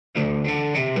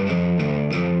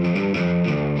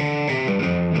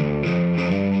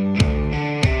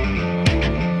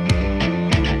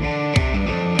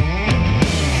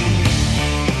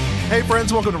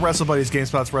Friends, welcome to Wrestle Buddies,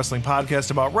 GameSpot's wrestling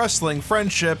podcast about wrestling,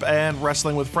 friendship, and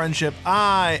wrestling with friendship.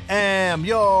 I am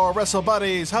your Wrestle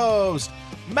Buddies host,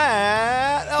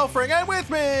 Matt Elfring, and with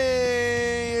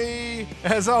me,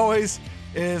 as always,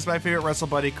 is my favorite Wrestle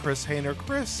Buddy, Chris Hayner.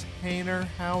 Chris Hayner,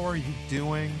 how are you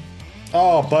doing?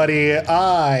 Oh, buddy,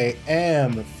 I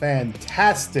am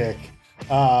fantastic.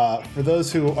 For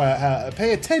those who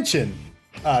pay attention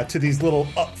to these little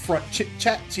upfront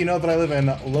chit-chats, you know that I live in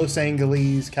Los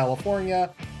Angeles,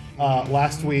 California.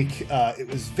 Last week, it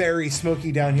was very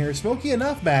smoky down here. Smoky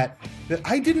enough, Matt, that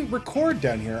I didn't record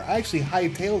down here. I actually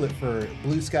hightailed it for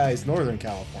Blue Skies, Northern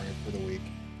California for the week.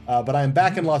 But I'm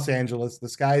back in Los Angeles. The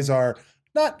skies are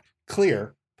not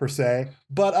clear, per se,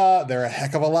 but they're a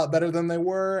heck of a lot better than they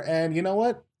were. And you know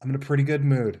what? I'm in a pretty good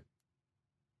mood.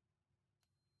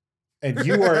 And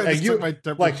you are, and you, like,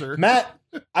 Matt,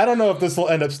 I don't know if this will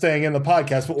end up staying in the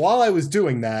podcast, but while I was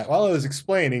doing that, while I was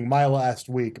explaining my last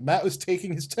week, Matt was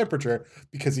taking his temperature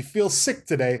because he feels sick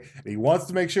today and he wants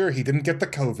to make sure he didn't get the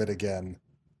COVID again.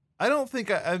 I don't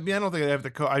think I have the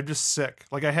COVID. I'm just sick.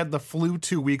 Like, I had the flu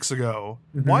 2 weeks ago.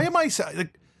 Mm-hmm. Why am I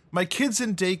like, my kid's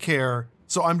in daycare,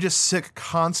 so I'm just sick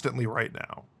constantly right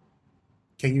now.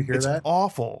 Can you hear that? It's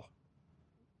awful.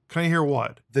 Can I hear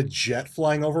what? The jet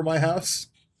flying over my house?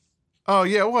 Oh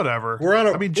yeah, whatever.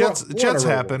 Jets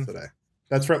happen today.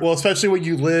 That's right. Well, especially when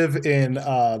you live in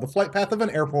the flight path of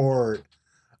an airport.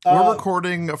 We're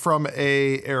recording from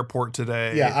a airport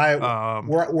today. Yeah,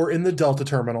 we're in the Delta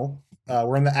terminal.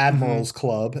 We're in the Admirals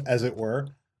Club, as it were.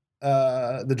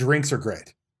 The drinks are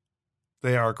great.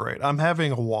 They are great. I'm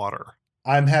having water.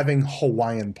 I'm having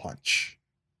Hawaiian punch.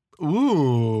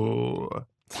 Ooh,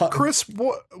 Chris,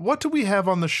 what do we have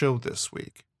on the show this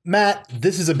week? Matt,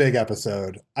 this is a big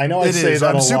episode. I know I say that a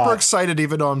lot. I'm super excited,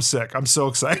 even though I'm sick. I'm so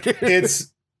excited.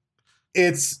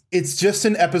 It's just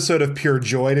an episode of pure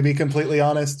joy, to be completely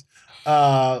honest.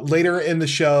 Later in the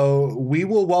show, we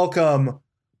will welcome,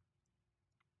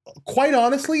 quite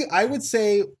honestly, I would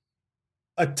say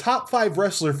a top 5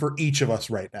 wrestler for each of us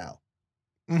right now.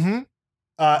 Mm-hmm.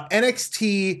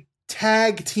 NXT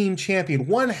Tag Team Champion,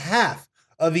 one half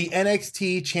of the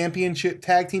NXT Championship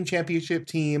Tag Team Championship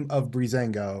team of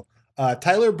Breezango.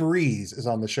 Tyler Breeze is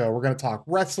on the show. We're going to talk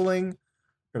wrestling.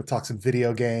 We're going to talk some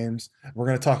video games. We're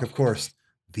going to talk, of course,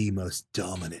 the most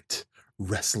dominant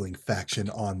wrestling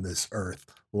faction on this earth.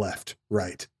 Left,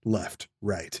 right, left,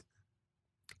 right.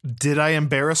 Did I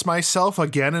embarrass myself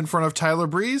again in front of Tyler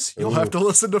Breeze? You'll have to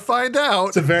listen to find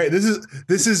out.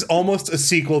 This is almost a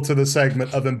sequel to the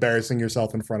segment of embarrassing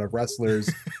yourself in front of wrestlers.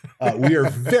 We are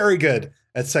very good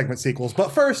at segment sequels.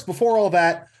 But first, before all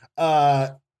that,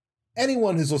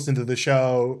 anyone who's listened to the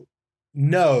show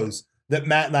knows that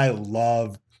Matt and I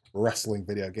love wrestling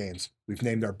video games. We've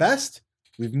named our best,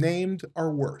 we've named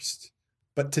our worst.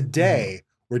 But today,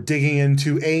 we're digging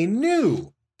into a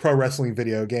new pro wrestling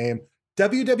video game.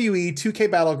 WWE 2K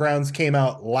Battlegrounds came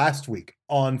out last week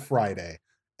on Friday.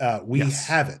 We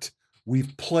have it.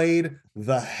 We've played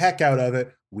the heck out of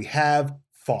it. We have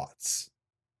thoughts.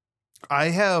 I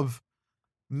have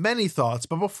many thoughts,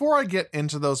 but before I get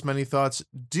into those many thoughts,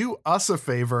 do us a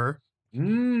favor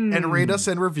and rate us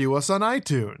and review us on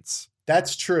iTunes.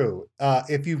 That's true.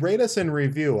 If you rate us and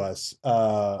review us,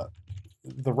 the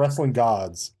wrestling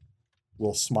gods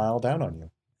will smile down on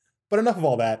you. But enough of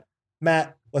all that.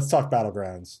 Matt, let's talk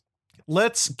Battlegrounds.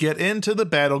 Let's get into the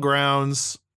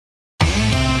Battlegrounds.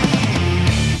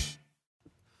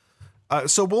 I'm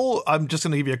just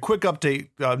going to give you a quick update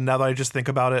now that I just think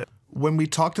about it. When we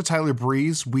talk to Tyler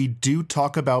Breeze, we do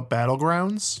talk about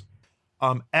Battlegrounds.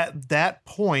 At that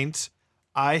point,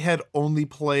 I had only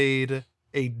played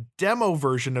a demo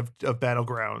version of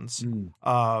Battlegrounds.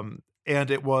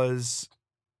 And it was...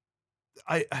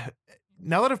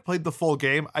 Now that I've played the full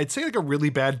game, I'd say like a really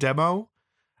bad demo.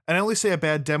 And I only say a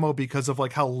bad demo because of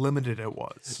like how limited it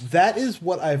was. That is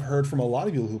what I've heard from a lot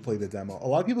of people who played the demo. A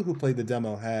lot of people who played the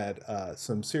demo had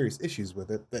some serious issues with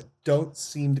it that don't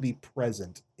seem to be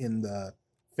present in the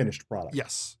finished product.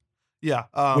 Yes. Yeah.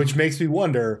 Which makes me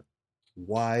wonder,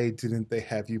 why didn't they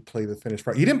have you play the finished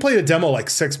product? You didn't play the demo like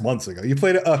 6 months ago. You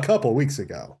played it a couple weeks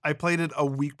ago. I played it a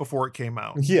week before it came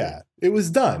out. Yeah, it was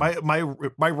done.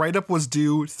 My write-up was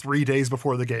due 3 days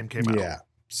before the game came out. Yeah.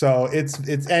 So it's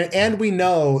and we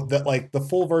know that like the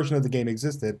full version of the game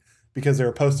existed because they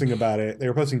were posting about it. They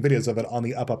were posting videos of it on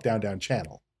the Up Up Down Down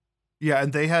channel. Yeah,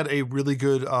 and they had a really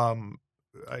good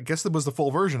I guess it was the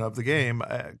full version of the game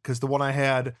because the one I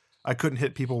had, I couldn't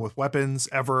hit people with weapons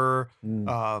ever.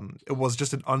 It was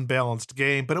just an unbalanced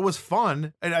game, but it was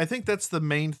fun. And I think that's the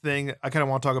main thing I kind of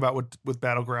want to talk about with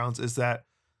Battlegrounds is that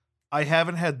I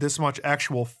haven't had this much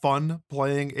actual fun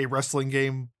playing a wrestling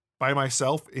game by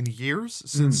myself in years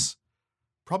since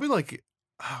probably like,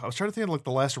 I was trying to think of like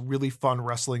the last really fun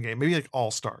wrestling game, maybe like All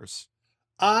Stars.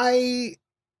 I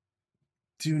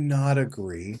do not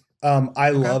agree.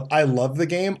 I Okay. love the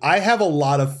game. I have a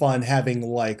lot of fun having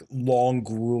like long,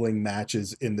 grueling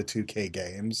matches in the 2K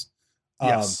games.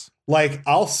 Yes. Like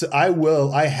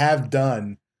I have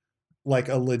done like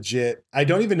a legit, I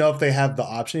don't even know if they have the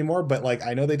option anymore, but like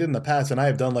I know they did in the past, and I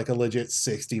have done like a legit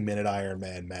 60-minute Iron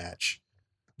Man match.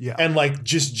 Yeah. And like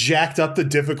just jacked up the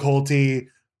difficulty,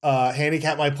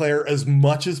 handicap my player as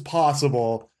much as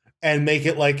possible, and make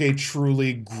it like a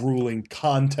truly grueling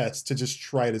contest to just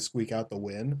try to squeak out the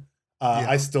win. Yeah.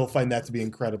 I still find that to be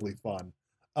incredibly fun.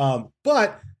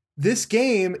 But this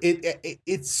game,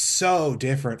 it's so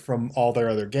different from all their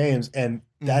other games, and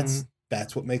Mhm.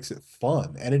 that's what makes it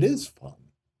fun, and it is fun.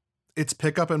 It's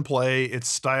pick up and play. It's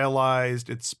stylized.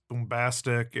 It's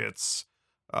bombastic. It's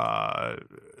uh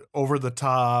over the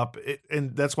top.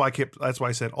 And that's why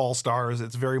I said All Stars.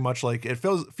 It's very much like it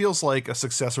feels like a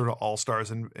successor to All Stars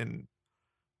in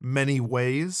many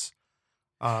ways.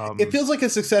 It Um feels like a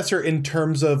successor in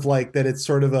terms of like that it's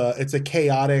sort of a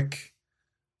chaotic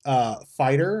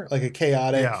fighter, like a yeah.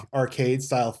 chaotic arcade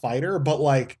style fighter, but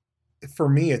like for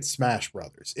me it's Smash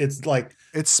Brothers. It's like,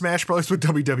 It's Smash Bros with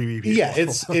WWE yeah,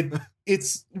 people.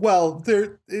 it's well,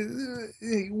 there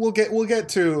we'll get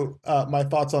to my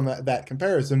thoughts on that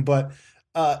comparison, but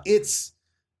it's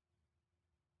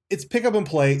pick up and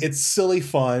play. It's silly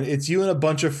fun. It's you and a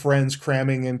bunch of friends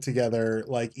cramming in together,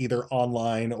 like either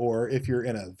online or if you're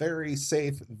in a very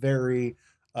safe, very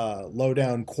low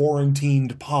down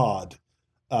quarantined pod,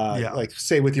 Yeah. like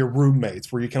say with your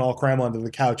roommates, where you can all cram onto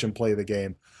the couch and play the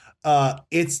game.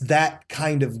 It's that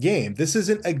kind of game. This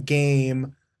isn't a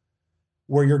game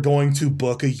where you're going to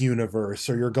book a universe,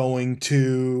 or you're going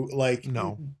to like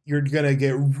No. you're gonna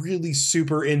get really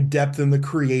super in depth in the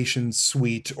creation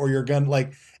suite, or you're gonna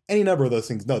like any number of those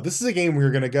things. No, this is a game where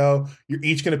you're gonna go, you're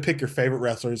each gonna pick your favorite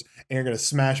wrestlers, and you're gonna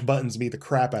smash buttons and beat the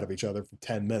crap out of each other for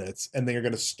 10 minutes, and then you're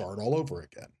gonna start all over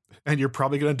again. And you're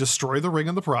probably going to destroy the ring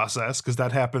in the process because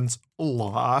that happens a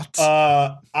lot.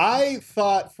 I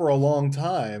thought for a long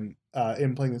time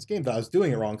in playing this game that I was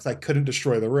doing it wrong because I couldn't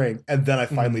destroy the ring, and then I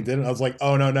finally Mhm. did it. I was like,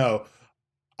 oh no,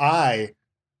 I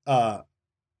uh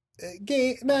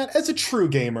game man, as a true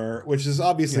gamer, which is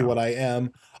obviously Yeah. what I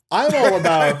am, I'm all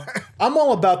about I'm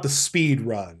all about the speed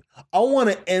run. I want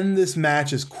to end this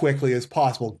match as quickly as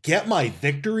possible, get my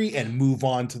victory, and move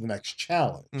on to the next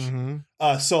challenge. Mhm.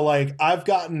 So like I've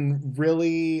gotten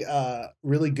really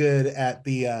good at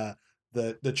the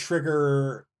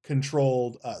trigger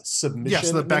controlled Yes, the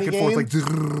submission back mini and forth like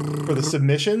game for the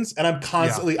submissions, and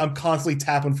yeah. I'm constantly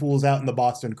tapping fools out in the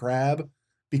Boston Crab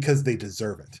because they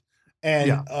deserve it.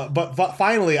 Yeah. And but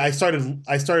finally I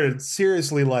started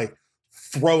seriously like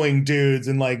throwing dudes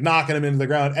and like knocking them into the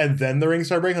ground, and then the ring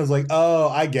started breaking. I was like, oh,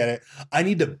 I get it. I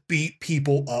need to beat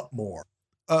people up more.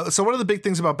 So one of the big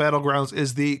things about Battlegrounds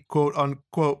is the quote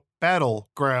unquote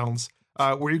battlegrounds,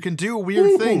 where you can do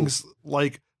weird Ooh. things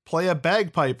like play a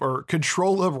bagpipe or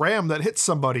control a ram that hits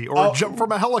somebody or jump Oh,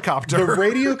 from a helicopter. the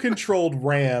radio controlled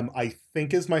ram, I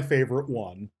think, is my favorite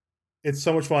one. It's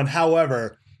so much fun.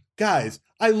 However, guys,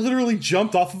 I literally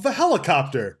jumped off of a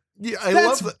helicopter. Yeah, I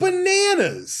That's love that.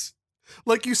 bananas.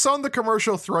 Like you saw in the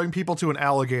commercial throwing people to an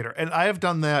alligator, and I have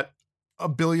done that a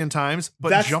billion times, but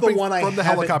That's the jumping one I from the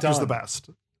haven't helicopter is the done. best.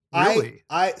 Really?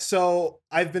 So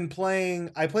I've been playing.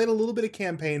 I played a little bit of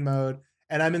campaign mode,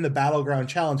 and I'm in the battleground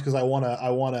challenge because I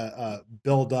wanna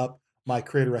build up my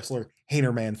creator wrestler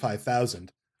Haynerman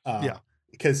 5000. Yeah,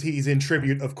 Because he's in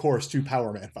tribute, of course, to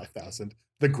Powerman 5000,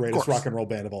 the of greatest course. rock and roll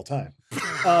band of all time.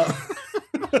 Uh,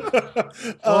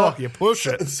 Oh, you push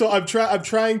it. so I'm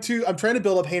trying to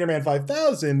build up Haynerman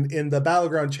 5000 in the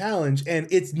battleground challenge, and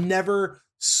it's never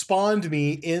spawned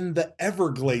me in the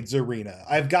Everglades arena.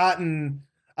 I've gotten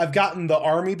the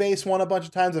army base one a bunch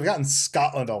of times. I've gotten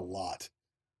Scotland a lot.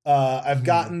 I've Mhm.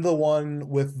 gotten the one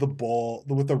with the bull,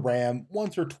 with the ram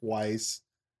once or twice,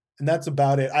 and that's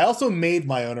about it. I also made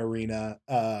my own arena,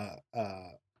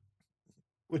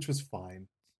 which was fine.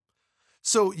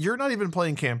 So you're not even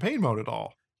playing campaign mode at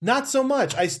all. Not so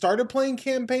much. I started playing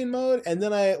campaign mode, and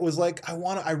then I was like,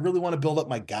 I really want to build up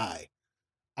my guy.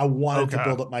 I wanted to Okay.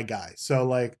 build up my guy. So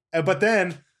like, but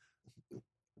then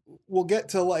we'll get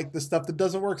to like the stuff that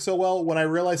doesn't work so well. When I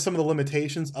realized some of the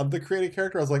limitations of the created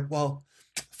character, I was like, well,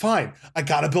 fine. I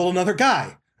got to build another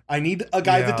guy. I need a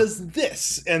guy that Yeah. does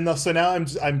this. And so now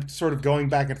I'm sort of going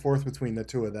back and forth between the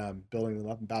two of them, building them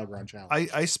up in Battleground Challenge.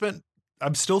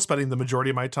 I'm still spending the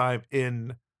majority of my time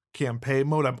in campaign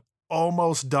mode. I'm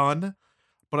almost done,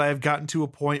 but I have gotten to a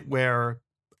point where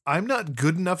I'm not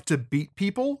good enough to beat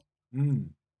people,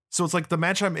 So it's like the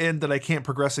match I'm in that I can't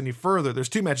progress any further. There's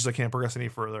 2 matches I can't progress any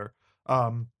further.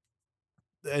 And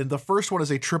the first one is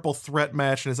a triple threat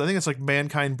match, and I think it's like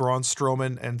Mankind, Braun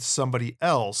Strowman, and somebody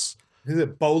else. Is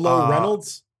it Bolo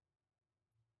Reynolds?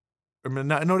 I mean,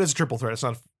 no, it is a triple threat. It's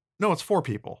not. No, it's 4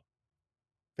 people.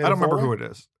 Fatal I don't remember four-way? who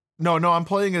it is. No, I'm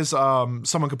playing as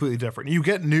someone completely different.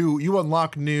 You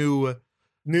unlock new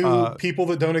People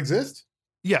that don't exist?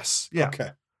 Yes, yeah.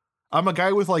 Okay. I'm a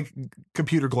guy with like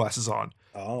computer glasses on,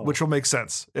 which will make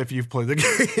sense if you've played the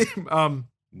game.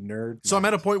 Nerd. So I'm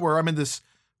at a point where I'm in this.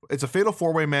 It's a fatal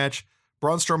 4-way match.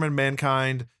 Braun Strowman,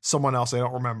 Mankind, someone else I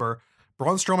don't remember.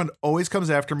 Braun Strowman always comes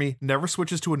after me, never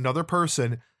switches to another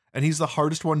person, and he's the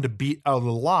hardest one to beat out of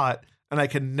the lot, and I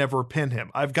can never pin him.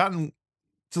 I've gotten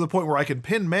to the point where I can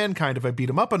pin Mankind if I beat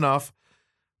him up enough,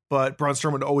 but Braun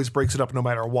Strowman always breaks it up no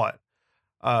matter what.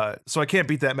 So I can't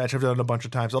beat that match. I've done it a bunch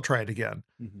of times. I'll try it again.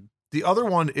 Mm-hmm. The other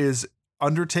one is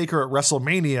Undertaker at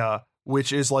WrestleMania,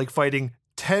 which is like fighting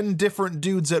 10 different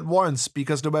dudes at once,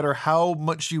 because no matter how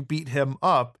much you beat him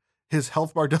up, his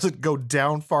health bar doesn't go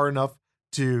down far enough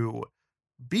to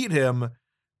beat him.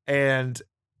 And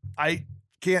I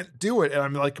can't do it. And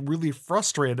I'm like really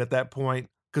frustrated at that point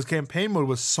because campaign mode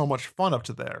was so much fun up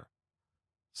to there.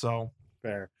 So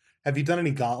fair. Have you done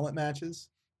any gauntlet matches?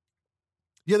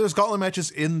 Yeah, there's gauntlet matches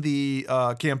in the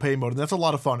campaign mode, and that's a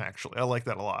lot of fun, actually. I like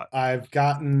that a lot. I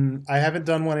haven't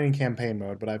done one in campaign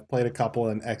mode, but I've played a couple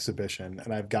in exhibition,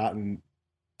 and I've gotten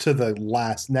to the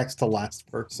next to last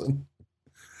person.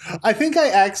 I think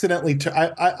I accidentally,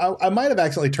 I might have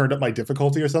accidentally turned up my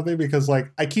difficulty or something, because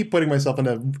like I keep putting myself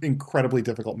into incredibly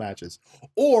difficult matches,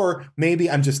 or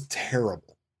maybe I'm just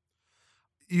terrible.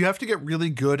 You have to get really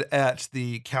good at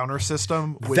the counter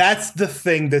system. That's the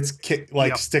thing that's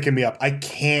sticking me up. I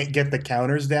can't get the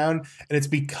counters down, and it's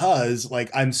because like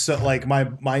I'm so like my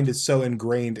mind is so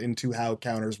ingrained into how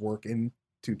counters work in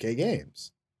 2K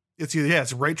games. It's either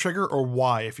it's right trigger or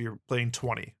Y if you're playing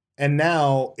 20. And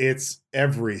now it's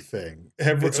everything.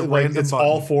 It's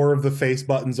all 4 of the face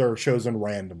buttons are chosen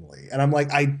randomly, and I'm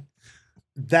like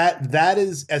that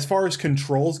is, as far as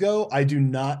controls go,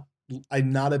 I'm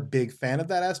not a big fan of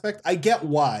that aspect. I get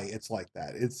why it's like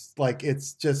that.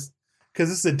 It's just because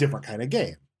it's a different kind of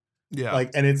game. Yeah.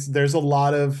 Like, and there's a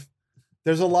lot of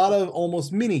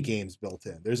almost mini games built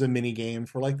in. There's a mini game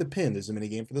for like the pin. There's a mini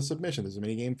game for the submission. There's a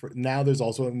mini game there's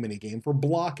also a mini game for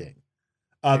blocking.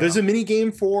 There's a mini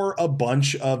game for a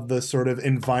bunch of the sort of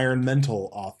environmental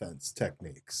offense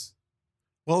techniques.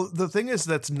 Well, the thing is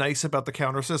that's nice about the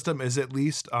counter system is at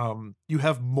least you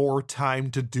have more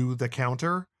time to do the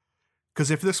counter. Because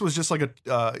if this was just like a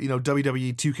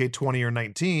WWE 2K20 or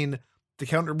 19, the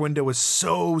counter window is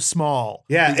so small.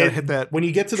 Yeah, you gotta hit that. When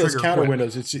you get to those counter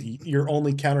windows, you're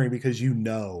only countering because you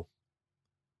know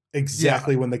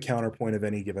exactly when the counterpoint of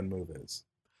any given move is.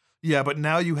 Yeah, but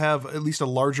now you have at least a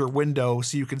larger window,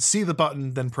 so you can see the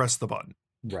button, then press the button.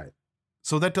 Right.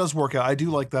 So that does work out. I do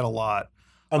like that a lot.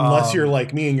 Unless you're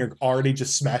like me and you're already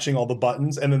just smashing all the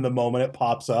buttons, and then the moment it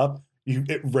pops up,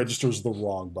 it registers the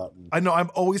wrong button. I know,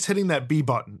 I'm always hitting that B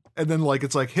button, and then like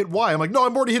it's like hit Y. I'm like, no,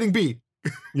 I'm already hitting B.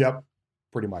 Yep,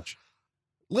 pretty much.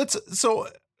 You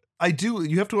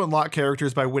have to unlock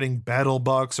characters by winning battle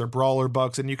bucks or brawler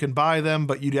bucks, and you can buy them,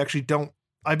 but you actually don't.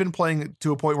 I've been playing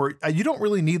to a point where you don't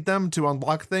really need them to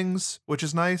unlock things, which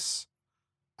is nice.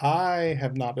 I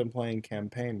have not been playing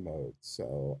campaign mode,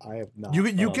 so I have not.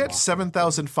 You get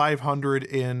 7,500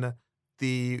 in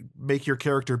the make your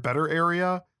character better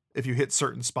area if you hit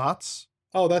certain spots.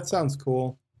 Oh, that sounds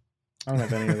cool. I don't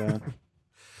have any of that.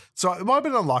 So I've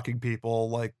been unlocking people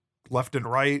like left and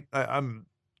right.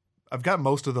 I've got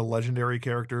most of the legendary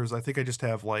characters. I think I just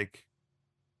have like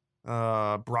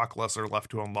Brock Lesnar left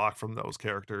to unlock from those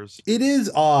characters. It is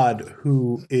odd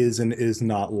who is and is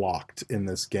not locked in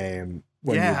this game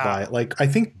when you buy it. Like I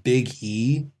think Big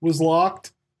E was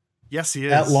locked. Yes, he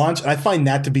is. At launch, and I find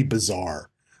that to be bizarre.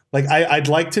 Like, I'd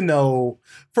like to know,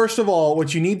 first of all,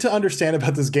 what you need to understand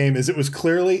about this game is it was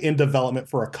clearly in development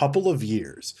for a couple of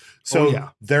years. So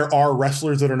there are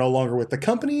wrestlers that are no longer with the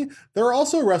company. There are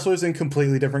also wrestlers in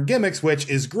completely different gimmicks, which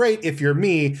is great if you're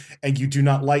me and you do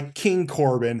not like King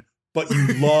Corbin, but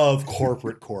you love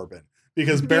Corporate Corbin.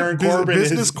 Because Baron Corbin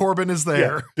Corbin is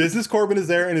there. Yeah, Business Corbin is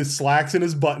there in his slacks and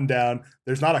his button down.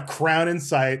 There's not a crown in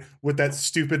sight with that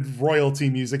stupid royalty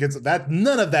music.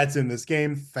 None of that's in this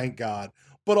game, thank God.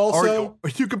 But also, or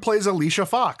you could play as Alicia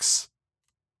Fox.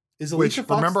 Is Alicia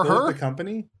Fox remember still her? At the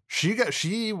company? She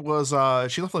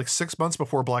left like 6 months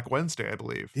before Black Wednesday, I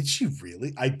believe. Did she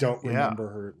really? I don't remember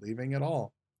her leaving at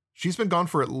all. She's been gone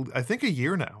for I think a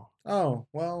year now. Oh,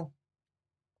 well.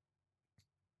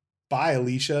 Bye,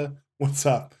 Alicia. What's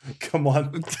up? Come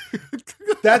on.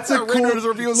 That's a cool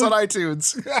reviews on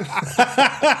iTunes.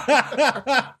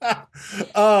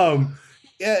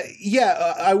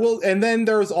 I will. And then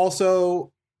there's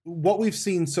also what we've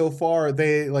seen so far.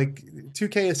 They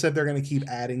 2K has said they're going to keep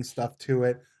adding stuff to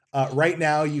it. Right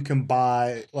now you can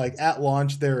buy, at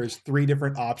launch, there's 3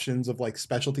 different options of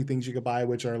specialty things you could buy,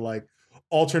 which are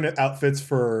alternate outfits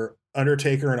for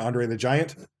Undertaker and Andre the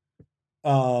Giant.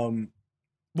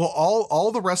 Well,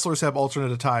 all the wrestlers have alternate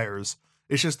attires.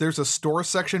 It's just there's a store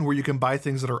section where you can buy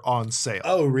things that are on sale.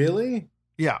 Oh, really?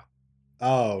 Yeah.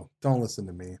 Oh, don't listen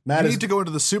to me. You need to go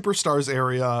into the Superstars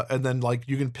area, and then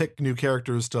you can pick new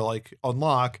characters to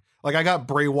unlock. I got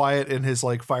Bray Wyatt in his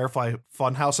Firefly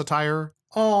Funhouse attire.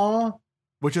 Aww.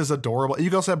 Which is adorable. You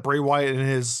can also have Bray Wyatt in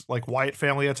his Wyatt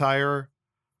family attire.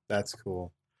 That's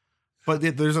cool. But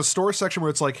there's a store section where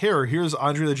it's here's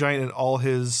Andre the Giant in all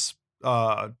his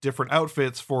different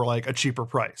outfits for a cheaper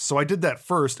price. So I did that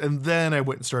first, and then I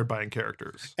went and started buying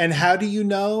characters. And how do you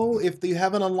know if you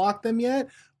haven't unlocked them yet?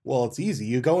 Well, it's easy.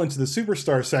 You go into the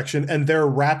Superstar section, and they're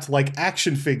wrapped like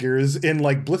action figures in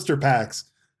blister packs.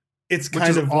 It's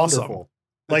kind of awesome. Wonderful.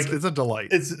 It's a delight.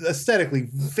 It's aesthetically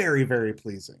very, very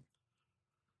pleasing.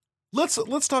 Let's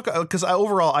talk, because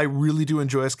overall I really do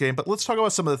enjoy this game, but let's talk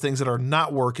about some of the things that are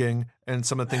not working and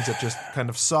some of the things that just kind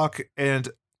of suck. And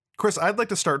Chris, I'd like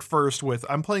to start first with,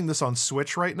 I'm playing this on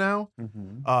Switch right now.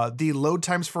 Mm-hmm. The load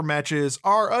times for matches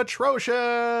are atrocious.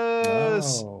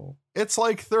 Oh. It's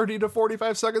 30 to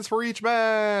 45 seconds for each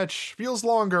match. Feels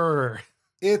longer.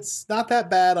 It's not that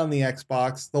bad on the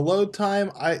Xbox. The load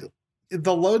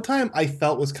time I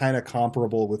felt was kind of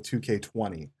comparable with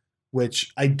 2K20,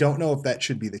 which I don't know if that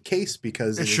should be the case,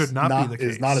 because it should not be the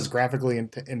case. It's not as graphically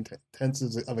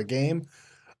intense of a game.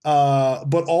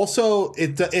 But also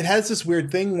it has this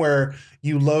weird thing where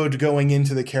you load going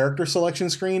into the character selection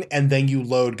screen and then you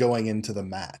load going into the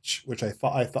match, which I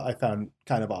found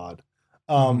kind of odd.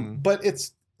 But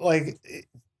it's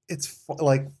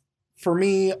for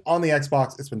me on the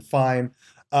Xbox, it's been fine.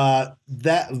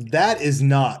 That is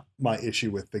not my issue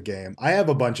with the game. I have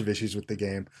a bunch of issues with the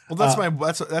game. Well,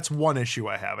 that's one issue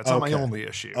I have. It's not my only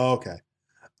issue. Okay.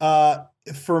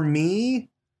 For me,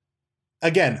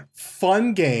 again,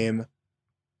 fun game.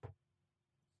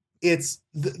 It's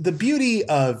the beauty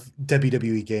of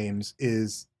WWE games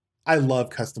is I love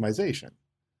customization,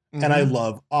 and I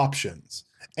love options.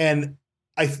 And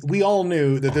we all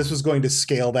knew that this was going to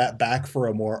scale that back for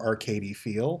a more arcadey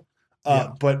feel.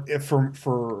 But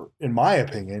in my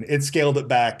opinion, it scaled it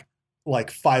back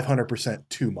 500%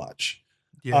 too much.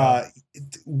 Yeah.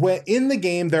 In the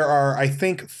game, there are, I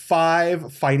think,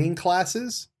 5 fighting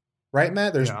classes, right,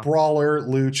 Matt? There's Brawler,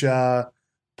 Lucha,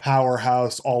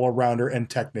 Powerhouse, All-Arounder, and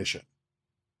Technician.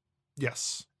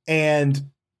 Yes.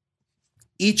 And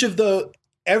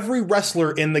every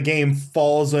wrestler in the game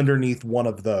falls underneath one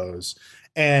of those.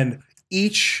 And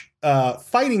each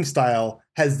fighting style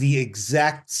has the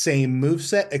exact same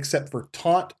moveset except for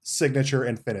taunt, signature,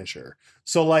 and finisher.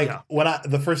 So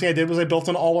the first thing I did was I built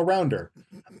an all-arounder.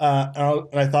 And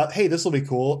I thought, hey, this will be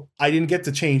cool. I didn't get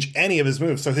to change any of his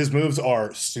moves. So his moves are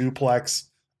suplex,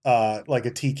 like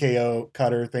a TKO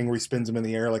cutter thing where he spins them in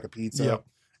the air like a pizza. Yep.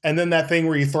 And then that thing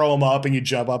where you throw them up and you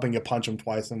jump up and you punch them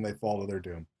twice and they fall to their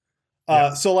doom.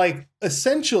 So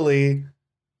essentially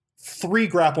 3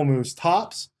 grapple moves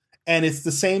tops. And it's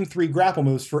the same 3 grapple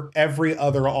moves for every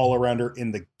other all-arounder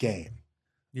in the game.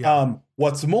 Yeah.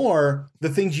 What's more, the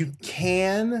things you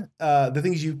can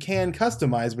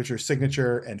customize, which are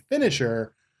signature and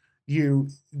finisher, the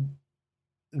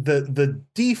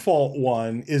default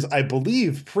one is, I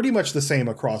believe, pretty much the same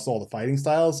across all the fighting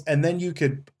styles, and then you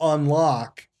could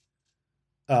unlock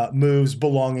moves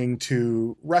belonging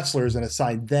to wrestlers and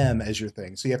assign them as your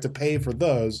thing. So you have to pay for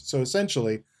those. So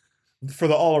essentially, for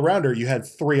the all-arounder, you had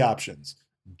 3 options.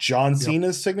 John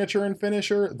Cena's signature and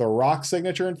finisher, The Rock's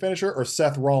signature and finisher, or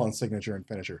Seth Rollins' signature and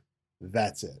finisher.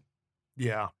 That's it.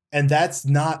 Yeah. And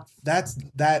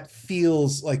that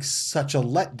feels like such a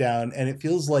letdown, and it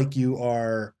feels like you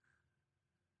are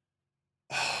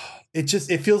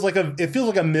it feels like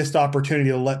a missed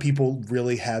opportunity to let people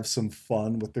really have some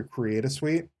fun with their Create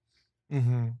Suite.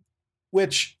 Mm-hmm.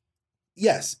 Which,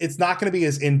 yes, it's not going to be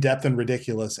as in-depth and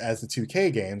ridiculous as the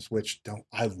 2K games, which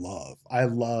I love. I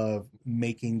love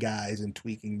making guys and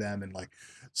tweaking them and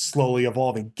slowly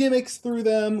evolving gimmicks through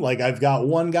them. I've got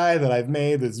one guy that I've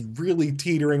made that's really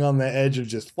teetering on the edge of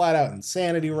just flat out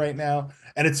insanity right now.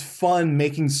 And it's fun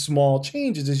making small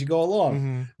changes as you go along.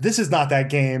 Mm-hmm. This is not that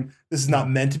game. This is not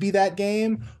meant to be that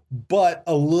game, but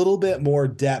a little bit more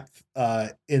depth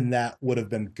in that would have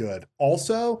been good.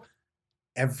 Also,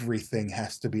 everything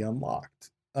has to be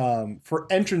unlocked. For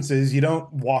entrances, you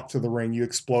don't walk to the ring, you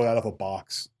explode out of a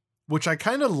box. Which I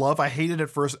kind of love. I hated it at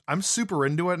first. I'm super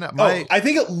into it now. I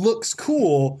think it looks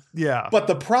cool. Yeah. But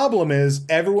the problem is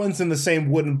everyone's in the same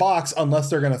wooden box unless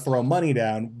they're going to throw money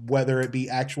down, whether it be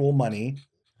actual money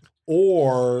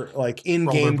or like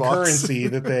in-game currency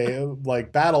that they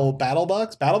like battle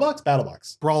bucks.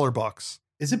 Brawler bucks.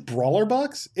 Is it brawler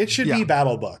bucks? It should be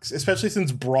battle bucks, especially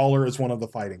since brawler is one of the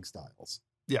fighting styles.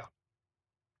 Yeah.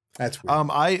 That's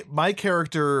weird. My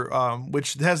character,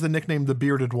 which has the nickname the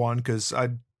Bearded One, because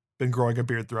I've been growing a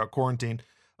beard throughout quarantine.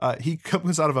 He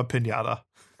comes out of a piñata.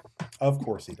 Of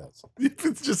course he does.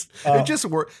 It's just it just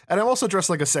works. And I'm also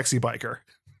dressed like a sexy biker.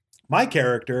 My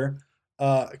character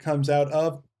comes out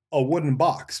of a wooden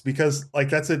box because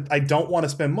like I don't want to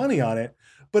spend money on it,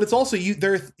 but it's also you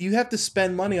have to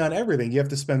spend money on everything. You have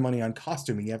to spend money on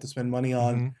costuming. You have to spend money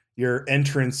on your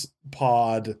entrance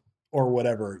pod or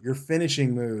whatever, your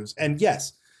finishing moves. And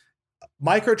yes,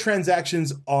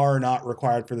 microtransactions are not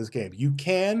required for this game. You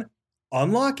can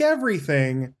unlock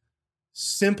everything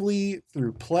simply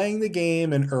through playing the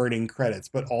game and earning credits,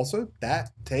 but also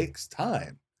that takes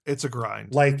time. It's a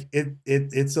grind. Like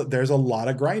there's a lot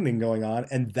of grinding going on,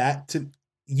 and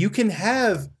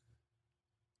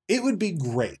it would be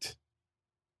great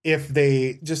if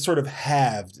they just sort of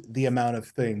halved the amount of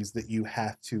things that you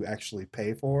have to actually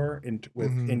pay for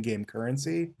with in-game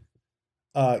currency.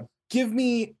 Give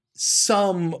me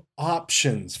some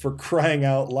options, for crying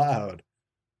out loud.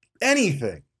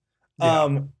 Anything.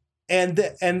 Yeah. And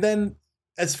then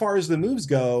as far as the moves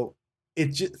go,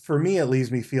 for me it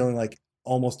leaves me feeling like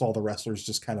almost all the wrestlers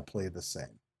just kind of play the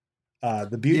same.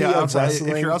 The beauty of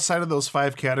wrestling, if you're outside of those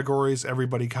 5 categories,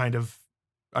 everybody kind of,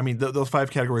 I mean, those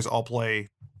 5 categories all play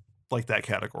like that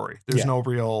category. There's no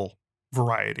real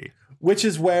variety. Which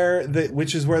is where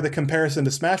the comparison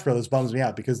to Smash Brothers bums me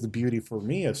out, because the beauty for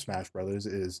me of Smash Brothers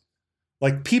is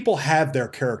like people have their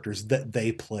characters that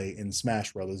they play in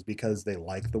Smash Brothers because they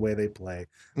like the way they play.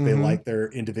 They like their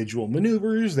individual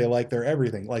maneuvers. They like their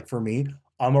everything. Like for me,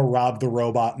 I'm a Rob the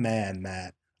Robot man,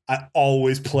 Matt. I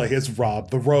always play as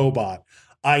Rob the Robot.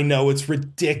 I know it's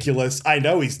ridiculous. I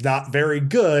know he's not very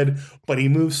good, but he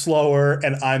moves slower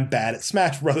and I'm bad at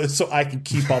Smash Brothers, so I can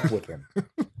keep up with him.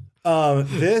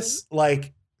 This,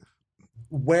 like,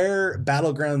 where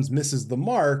Battlegrounds misses the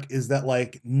mark is that,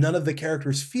 like, none of the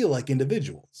characters feel like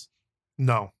individuals.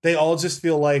 No. They all just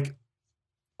feel like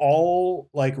all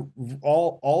the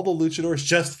luchadors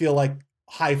just feel like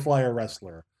high flyer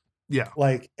wrestler. Yeah.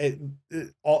 Like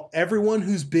everyone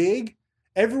who's big,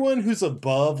 everyone who's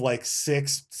above like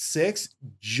 6'6"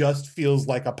 just feels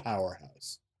like a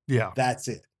powerhouse. Yeah. That's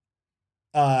it.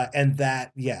 And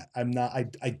that,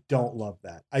 I don't love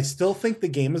that. I still think the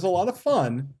game is a lot of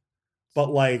fun, but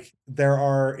like there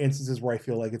are instances where I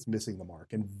feel like it's missing the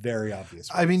mark in very obvious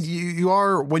ways. I mean, you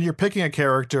are, when you're picking a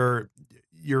character,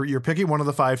 you're picking one of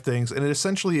the 5 things, and it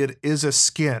is a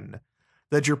skin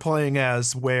that you're playing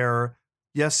as, where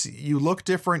yes, you look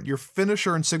different, your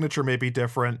finisher and signature may be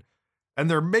different,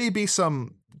 and there may be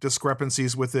some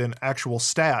discrepancies within actual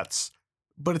stats,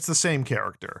 but it's the same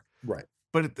character. Right.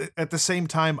 But at the same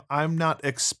time, I'm not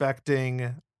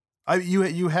expecting,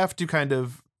 you have to kind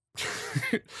of,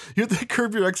 you have to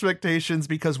curb your expectations,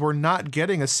 because we're not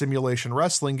getting a simulation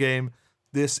wrestling game.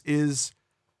 This is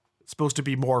supposed to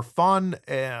be more fun,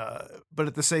 but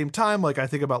at the same time, like I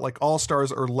think about like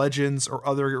All-Stars or Legends or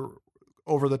other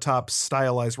over-the-top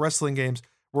stylized wrestling games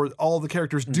where all the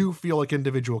characters do feel like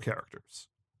individual characters.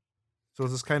 So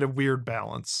it's this kind of weird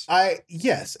balance.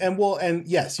 Yes,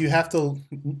 you have to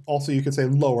also, you could say,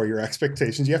 lower your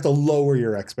expectations. You have to lower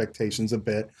your expectations a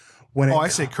bit. I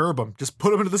say curb them. Just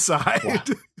put them to the side. Wow.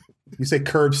 You say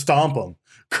curb stomp them.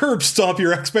 Curb stomp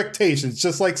your expectations,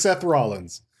 just like Seth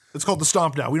Rollins. It's called the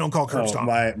stomp now. We don't call curb stomp.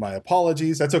 My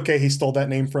apologies. That's okay. He stole that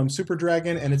name from Super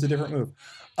Dragon, and it's a different move.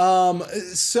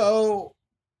 So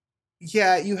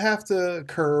yeah, you have to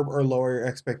curb or lower your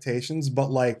expectations, but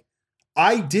like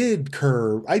I did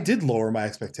lower my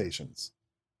expectations.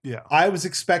 Yeah. I was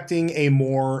expecting a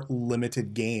more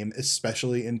limited game,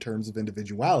 especially in terms of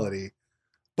individuality.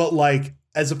 But like,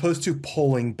 as opposed to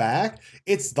pulling back,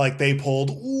 it's like they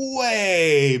pulled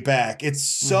way back. It's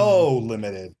so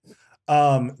limited.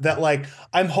 That like,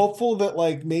 I'm hopeful that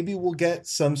like maybe we'll get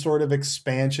some sort of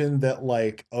expansion that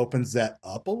like opens that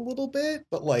up a little bit.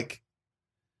 But like,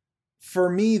 for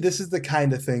me, this is the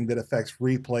kind of thing that affects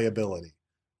replayability.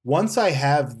 Once I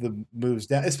have the moves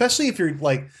down, especially if you're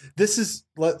like,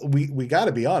 we got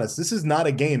to be honest, this is not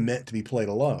a game meant to be played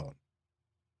alone.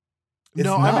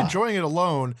 I'm enjoying it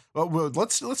alone. But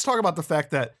let's talk about the fact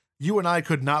that you and I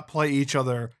could not play each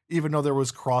other, even though there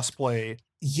was crossplay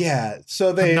Yeah,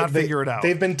 so they figure it out.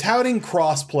 They've been touting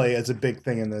crossplay as a big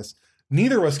thing in this.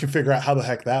 Neither of us can figure out how the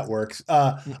heck that works.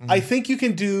 I think you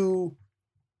can do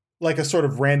like a sort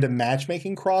of random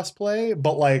matchmaking crossplay,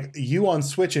 but like you on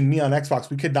Switch and me on Xbox,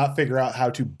 we could not figure out how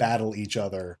to battle each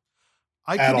other.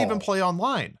 I couldn't even play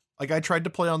online. Like I tried to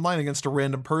play online against a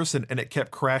random person and it kept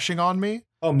crashing on me.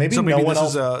 Oh, maybe no one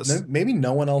else. Maybe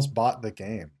no one else bought the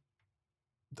game.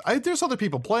 There's other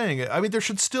people playing it. I mean, there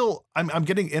should still. I'm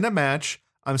getting in a match.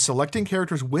 I'm selecting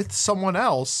characters with someone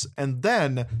else, and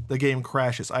then the game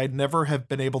crashes. I never have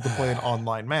been able to play an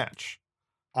online match.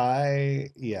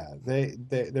 There's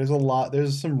a lot.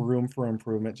 There's some room for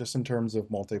improvement just in terms of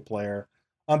multiplayer.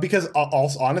 Because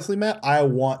also, honestly, Matt, I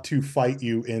want to fight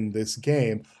you in this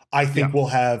game. I think we'll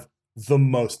have the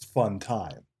most fun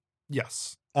time.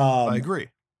 Yes, I agree.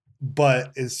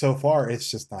 But so far,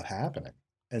 it's just not happening,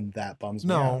 and that bums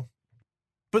me out.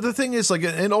 But the thing is, like,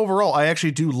 and overall, I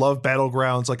actually do love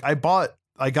Battlegrounds. Like, I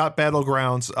got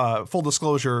Battlegrounds. Full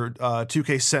disclosure,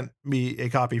 2K sent me a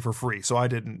copy for free, so I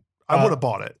didn't. I would have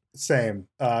bought it. Same.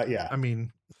 Yeah. I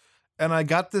mean, and I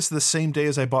got this the same day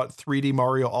as I bought 3D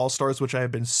Mario All-Stars, which I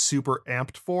have been super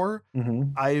amped for.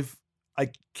 Mm-hmm. I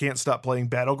can't stop playing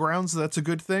Battlegrounds. That's a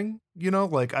good thing, you know.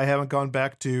 Like, I haven't gone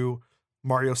back to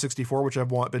Mario 64, which I've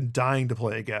been dying to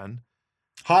play again.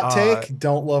 Hot take: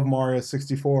 don't love Mario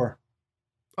 64.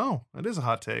 Oh, it is a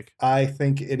hot take. I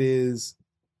think it is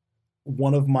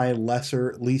one of my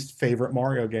least favorite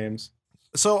Mario games.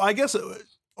 So I guess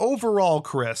overall,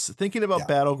 Chris, thinking about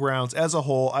Battlegrounds as a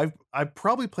whole, I've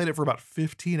probably played it for about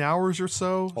 15 hours or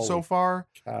so far.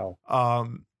 Cow.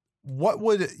 What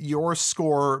would your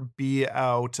score be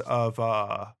out of,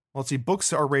 let's see,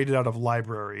 books are rated out of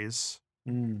libraries.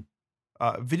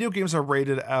 Video games are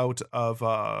rated out of...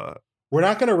 We're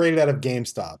not going to rate it out of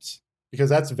GameStops because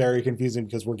that's very confusing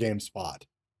because we're GameSpot.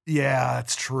 Yeah,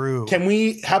 that's true.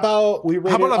 How about we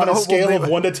rate it on a scale of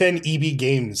 1 to 10 EB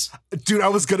games? Dude, I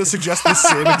was going to suggest the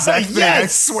same exact thing. I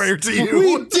swear to you.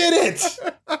 We did it.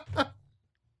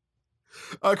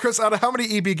 Chris, out of how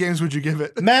many EB games would you give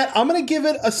it? Matt, I'm going to give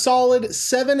it a solid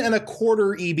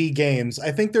 7.25 EB games.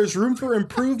 I think there's room for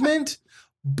improvement,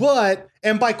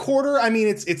 and by quarter, I mean,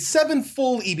 it's 7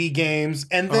 full EB games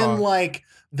and then like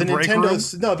the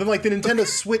Nintendo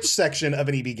Switch section of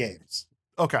an EB games.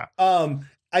 Okay.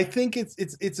 I think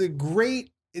it's a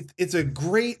great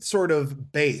sort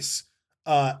of base,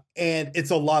 and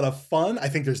it's a lot of fun. I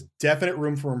think there's definite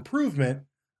room for improvement,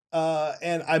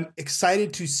 and I'm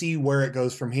excited to see where it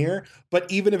goes from here. But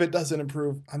even if it doesn't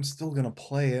improve, I'm still gonna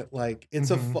play it. Like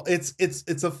it's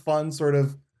it's a fun sort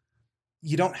of.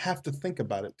 You don't have to think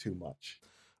about it too much.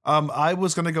 I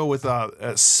was gonna go with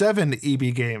 7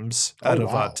 EB games out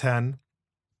of 10.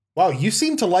 Wow, you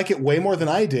seem to like it way more than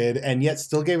I did, and yet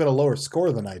still gave it a lower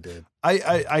score than I did.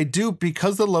 I do,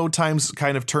 because the load times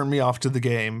kind of turned me off to the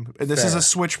game. This is a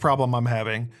Switch problem I'm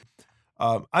having.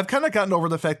 I've kind of gotten over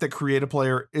the fact that create a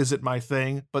player isn't my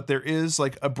thing, but there is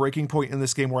like a breaking point in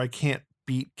this game where I can't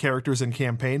beat characters in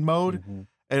campaign mode,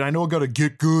 and I know I got to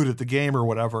get good at the game or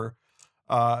whatever.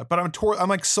 But I'm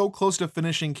like so close to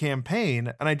finishing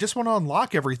campaign, and I just want to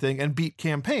unlock everything and beat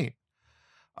campaign.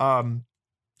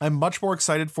 I'm much more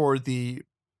excited for the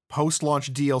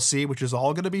post-launch DLC, which is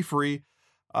all going to be free.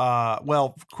 Quote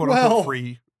unquote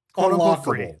free. Quote unquote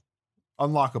free.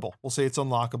 Unlockable. We'll say it's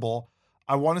unlockable.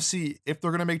 I want to see if they're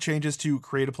going to make changes to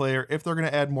create a player, if they're going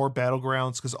to add more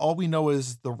battlegrounds, because all we know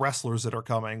is the wrestlers that are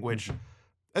coming, which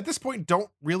at this point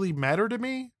don't really matter to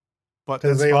me. But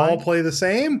because they all play the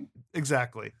same?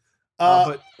 Exactly.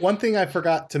 But one thing I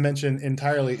forgot to mention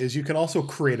entirely is you can also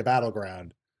create a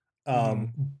battleground.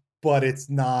 But it's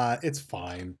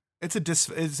fine. It's a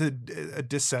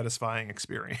dissatisfying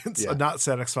experience. A not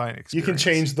satisfying experience. You can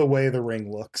change the way the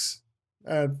ring looks.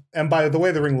 And by the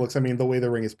way the ring looks, I mean the way the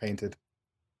ring is painted.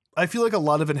 I feel like a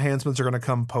lot of enhancements are going to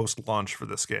come post-launch for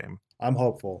this game. I'm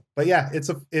hopeful. But yeah,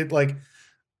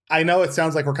 I know it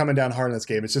sounds like we're coming down hard on this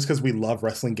game. It's just because we love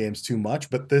wrestling games too much,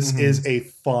 but this is a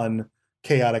fun,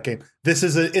 chaotic game. This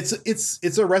is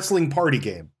it's a wrestling party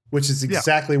game, which is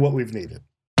exactly what we've needed.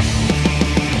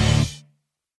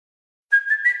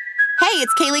 Hey,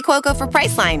 it's Kaylee Cuoco for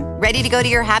Priceline. Ready to go to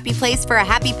your happy place for a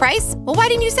happy price? Well, why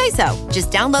didn't you say so?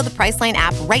 Just download the Priceline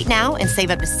app right now and save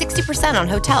up to 60% on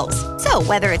hotels. So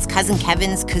whether it's Cousin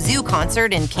Kevin's Kazoo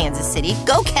Concert in Kansas City,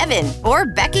 go Kevin, or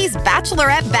Becky's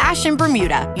Bachelorette Bash in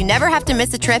Bermuda, you never have to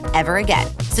miss a trip ever again.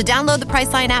 So download the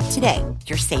Priceline app today.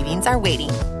 Your savings are waiting.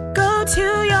 Go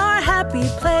to your happy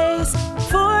place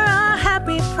for a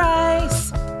happy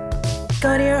price.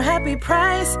 Go to your happy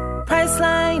price,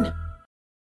 Priceline.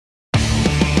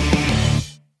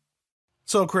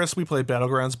 So, Chris, we played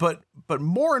Battlegrounds, but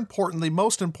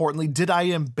most importantly, did I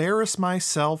embarrass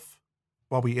myself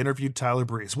while we interviewed Tyler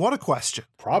Breeze? What a question.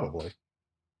 Probably.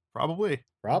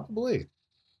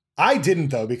 I didn't,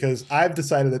 though, because I've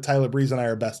decided that Tyler Breeze and I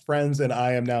are best friends, and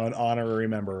I am now an honorary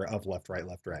member of Left, Right,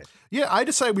 Left, Right. Yeah, I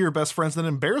decided we were best friends, then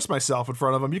embarrassed myself in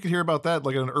front of him. You can hear about that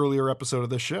like in an earlier episode of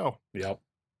this show. Yep.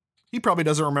 He probably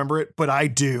doesn't remember it, but I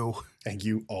do. And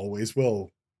you always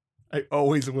will. I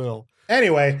always will.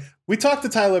 Anyway, we talked to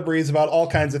Tyler Breeze about all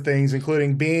kinds of things,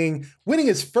 including winning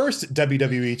his first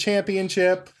WWE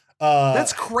championship.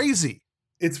 That's crazy.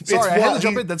 I had to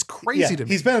jump in. That's crazy to me.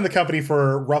 He's been in the company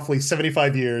for roughly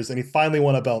 75 years, and he finally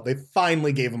won a belt. They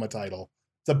finally gave him a title.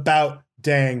 It's about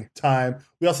dang time.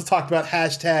 We also talked about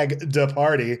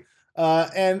 #DaParty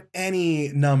and any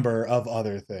number of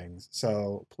other things.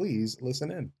 So please listen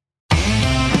in.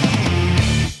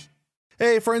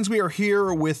 Hey friends, we are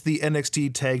here with the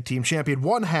NXT Tag Team Champion,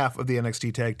 one half of the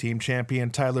NXT Tag Team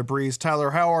Champion, Tyler Breeze. Tyler,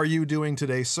 how are you doing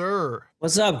today, sir?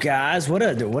 What's up, guys?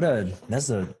 That's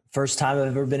the first time I've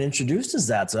ever been introduced as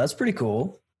that, so that's pretty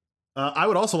cool. I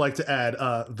would also like to add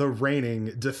the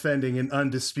reigning, defending, and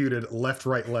undisputed Left,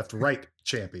 Right, Left, Right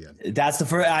champion. That's the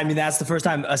first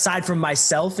time, aside from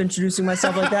myself introducing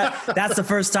myself like that, that's the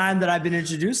first time that I've been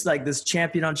introduced like this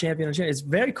champion on champion on champion. It's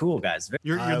very cool, guys.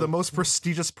 You're the most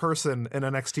prestigious person in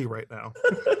NXT right now.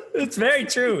 It's very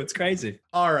true. It's crazy.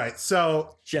 All right,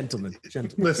 so gentlemen.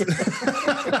 Listen.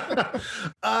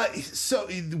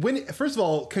 First of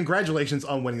all, congratulations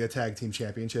on winning the tag team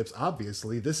championships.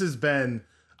 Obviously, this has been.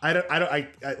 I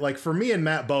like, for me and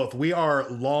Matt both, we are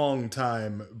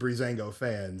longtime Breezango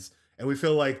fans, and we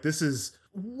feel like this is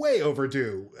way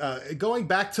overdue. Going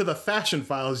back to the Fashion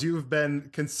Files, you've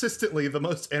been consistently the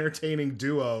most entertaining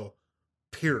duo,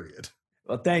 period.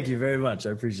 Well, thank you very much. I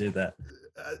appreciate that.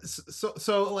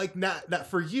 So like now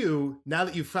for you, now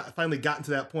that you've finally gotten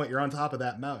to that point, you're on top of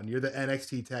that mountain, you're the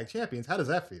NXT Tag Champions. How does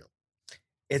that feel?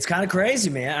 It's kind of crazy,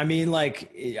 man. I mean, like,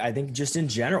 I think just in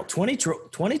general,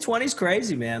 2020 is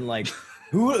crazy, man. Like,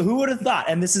 who would have thought?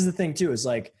 And this is the thing too, is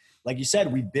like you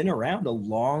said, we've been around a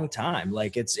long time.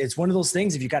 Like, it's one of those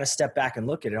things, if you got to step back and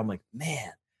look at it, I'm like,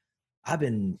 man, I've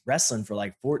been wrestling for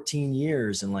like 14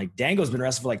 years, and like Dango's been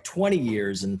wrestling for like 20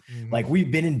 years. And like,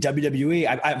 we've been in WWE.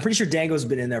 I'm pretty sure Dango's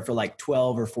been in there for like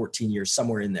 12 or 14 years,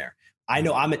 somewhere in there. I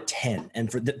know I'm at 10. And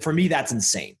for me, that's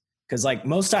insane. Because like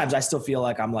most times I still feel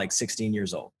like I'm like 16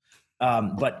 years old.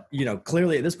 But,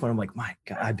 clearly at this point, I'm like, my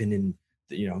God, I've been in,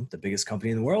 the biggest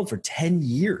company in the world for 10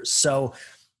 years. So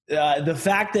the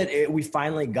fact that we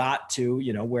finally got to,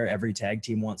 where every tag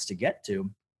team wants to get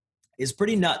to is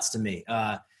pretty nuts to me.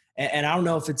 And I don't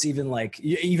know if it's even like,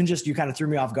 even just you kind of threw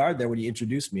me off guard there when you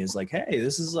introduced me. It's like, hey,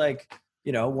 this is like,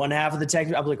 one half of the tag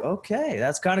team. I'm like, okay,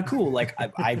 that's kind of cool. Like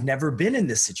I've never been in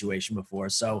this situation before.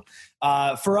 So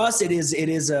for us, it is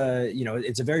it's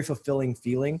a very fulfilling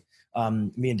feeling.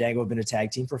 Me and Dango have been a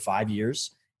tag team for 5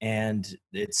 years, and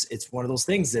it's one of those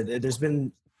things that there's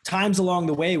been times along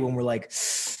the way when we're like,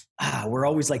 we're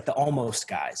always like the almost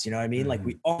guys, you know what I mean? Like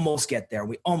we almost get there,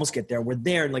 we're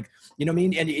there. And like, you know what I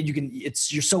mean? And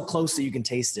you're so close that you can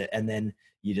taste it. And then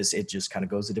it just kind of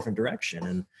goes a different direction.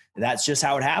 And that's just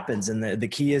how it happens. And the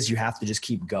key is you have to just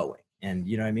keep going. And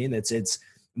you know what I mean? It's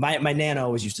my Nana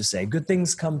always used to say, good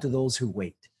things come to those who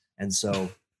wait. And so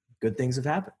good things have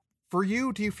happened. For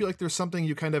you, do you feel like there's something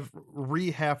you kind of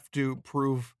have to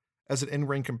prove as an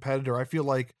in-ring competitor? I feel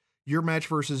like your match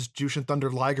versus Jushin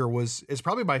Thunder Liger is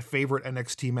probably my favorite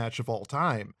NXT match of all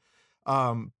time.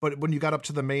 But when you got up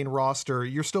to the main roster,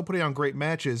 you're still putting on great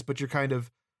matches, but you're kind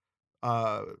of,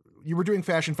 you were doing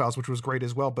Fashion Files, which was great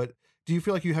as well. But do you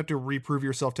feel like you have to reprove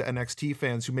yourself to NXT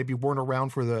fans who maybe weren't around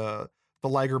for the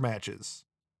Liger matches,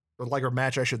 or Liger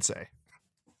match, I should say?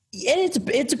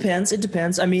 It depends. It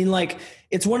depends. I mean, like,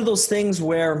 it's one of those things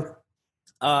where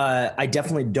I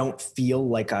definitely don't feel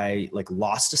like I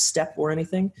lost a step or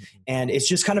anything. And it's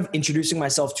just kind of introducing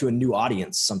myself to a new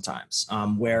audience sometimes,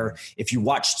 where if you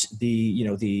watched the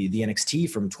NXT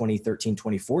from 2013,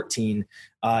 2014,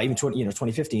 even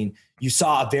 2015, you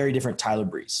saw a very different Tyler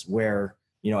Breeze, where,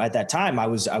 at that time I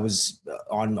was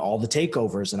on all the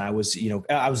takeovers, and I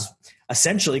was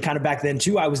essentially kind of back then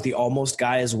too, I was the almost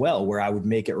guy as well, where I would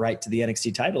make it right to the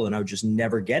NXT title and I would just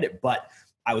never get it. But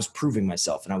I was proving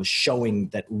myself, and I was showing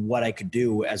that what I could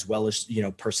do, as well as,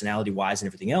 personality wise and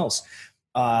everything else.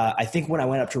 I think when I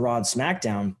went up to Raw and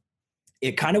SmackDown,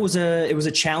 it kind of was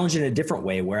a challenge in a different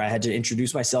way, where I had to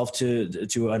introduce myself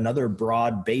to another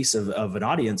broad base of an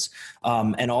audience,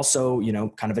 and also,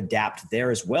 kind of adapt there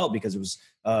as well, because it was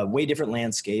a way different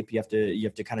landscape. You have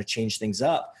to kind of change things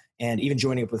up. And even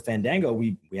joining up with Fandango,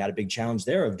 we had a big challenge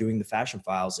there of doing the Fashion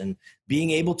Files, and being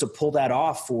able to pull that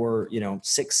off for,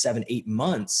 6, 7, 8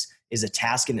 months is a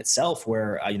task in itself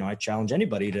where, I challenge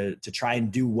anybody to try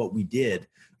and do what we did,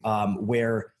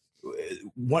 where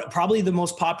probably the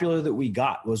most popular that we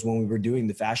got was when we were doing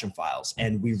the Fashion Files,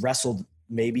 and we wrestled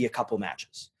maybe a couple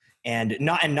matches, and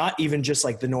not even just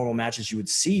like the normal matches you would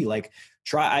see. Like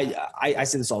I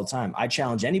say this all the time. I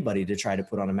challenge anybody to try to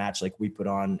put on a match like we put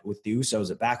on with the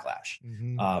Usos at Backlash.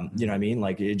 Mm-hmm. You know what I mean?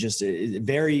 Like it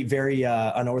very, very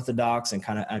unorthodox and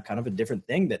kind of a different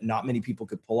thing that not many people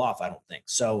could pull off, I don't think.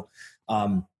 So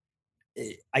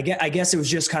I guess it was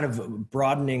just kind of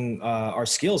broadening our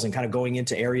skills and kind of going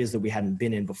into areas that we hadn't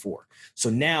been in before.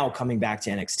 So now coming back to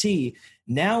NXT,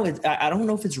 I don't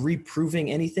know if it's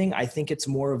reproving anything. I think it's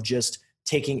more of just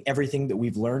taking everything that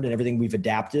we've learned and everything we've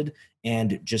adapted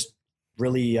and just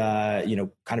really,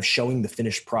 kind of showing the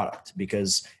finished product.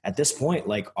 Because at this point,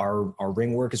 like our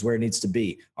ring work is where it needs to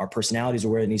be. Our personalities are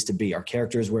where it needs to be. Our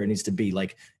character is where it needs to be.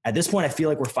 Like at this point, I feel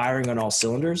like we're firing on all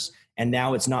cylinders. And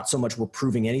now it's not so much we're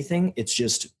proving anything. It's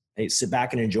just, hey, sit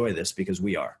back and enjoy this because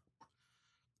we are.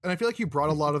 And I feel like you brought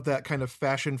a lot of that kind of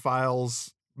Fashion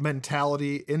Files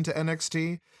mentality into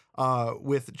NXT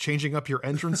with changing up your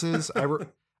entrances.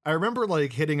 I remember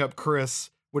like hitting up Chris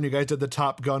when you guys did the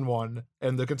Top Gun one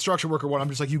and the construction worker one. I'm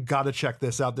just like, you got to check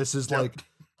this out. This is like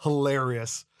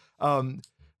hilarious.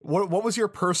 What was your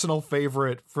personal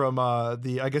favorite from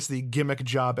the gimmick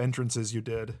job entrances you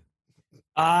did?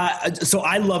 So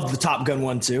I loved the Top Gun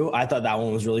one too. I thought that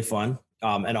one was really fun.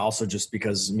 And also just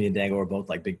because me and Dango are both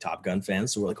like big Top Gun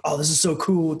fans. So we're like, oh, this is so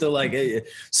cool. They're like,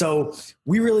 so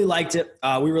we really liked it.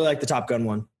 We really liked the Top Gun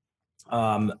one.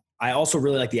 I also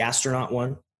really like the astronaut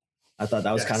one. I thought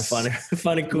that was kind of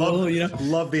fun and cool.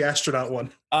 Love the astronaut one.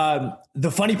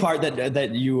 The funny part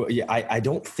I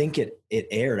don't think it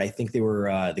aired. I think they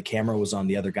were, the camera was on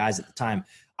the other guys at the time.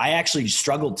 I actually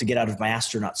struggled to get out of my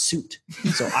astronaut suit.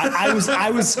 So I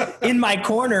was in my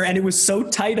corner and it was so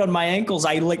tight on my ankles.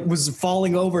 I was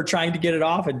falling over trying to get it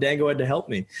off and Dango had to help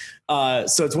me.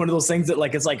 So it's one of those things that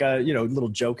it's like a, little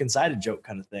joke inside a joke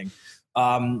kind of thing.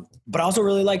 But I also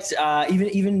really liked,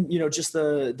 even just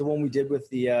the one we did with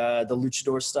the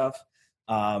luchador stuff.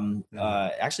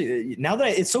 Actually now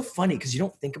that it's so funny because you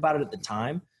don't think about it at the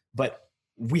time, but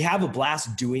we have a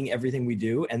blast doing everything we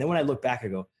do. And then when I look back, I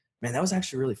go, man, that was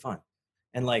actually really fun.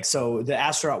 And so the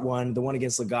astronaut one, the one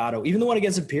against Legato, even the one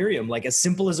against Imperium, like as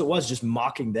simple as it was, just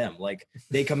mocking them. Like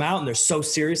they come out and they're so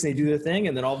serious and they do their thing.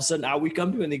 And then all of a sudden out we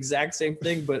come doing the exact same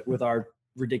thing, but with our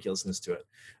ridiculousness to it.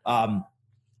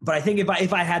 But I think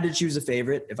if I had to choose a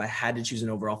favorite, if I had to choose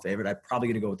an overall favorite, I'd probably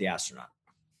going to go with the astronaut.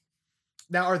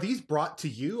 Now, are these brought to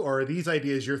you or are these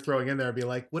ideas you're throwing in there and be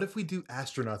like, what if we do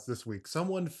astronauts this week?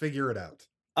 Someone figure it out.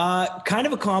 Kind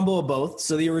of a combo of both.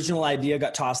 So the original idea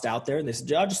got tossed out there and they said,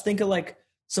 just think of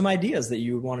some ideas that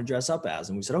you would want to dress up as.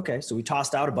 And we said, okay. So we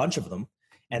tossed out a bunch of them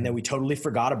and then we totally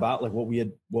forgot about what we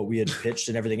had pitched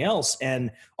and everything else.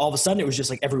 And all of a sudden it was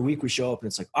just every week we show up and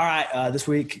it's like, all right, this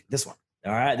week, this one.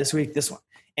 All right, this week, this one.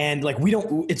 And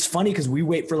it's funny because we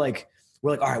wait for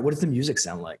we're like, all right, what does the music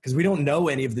sound like? Because we don't know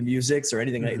any of the musics or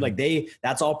anything. Mm-hmm.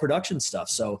 That's all production stuff.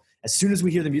 So as soon as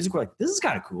we hear the music, we're like, this is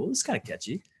kind of cool. This is kind of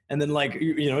catchy. And then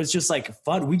it's just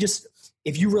fun.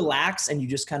 If you relax and you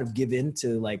just kind of give in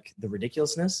to the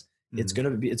ridiculousness, mm-hmm. it's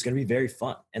going to be very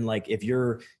fun. And if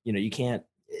you're, you can't,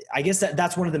 I guess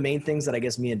that's one of the main things that I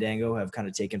guess me and Dango have kind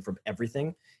of taken from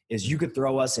everything is you could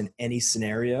throw us in any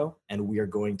scenario and we are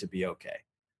going to be okay.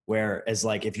 Whereas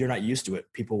if you're not used to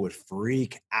it, people would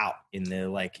freak out in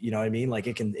the you know what I mean?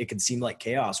 It can seem like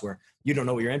chaos where you don't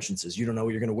know what your entrance is. You don't know what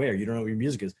you're going to wear. You don't know what your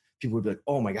music is. People would be like,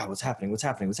 oh my God, what's happening? What's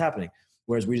happening? What's happening?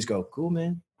 Whereas we just go, cool,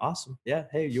 man. Awesome. Yeah.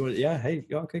 Hey, hey,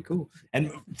 okay, cool.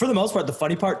 And for the most part, the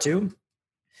funny part too,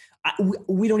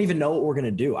 we don't even know what we're going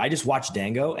to do. I just watch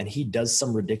Dango and he does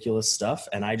some ridiculous stuff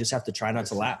and I just have to try not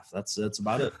to laugh. That's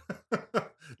about it.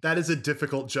 That is a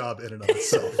difficult job in and of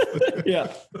itself.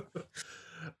 Yeah.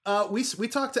 We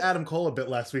talked to Adam Cole a bit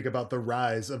last week about the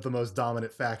rise of the most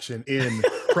dominant faction in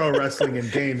pro wrestling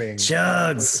and gaming.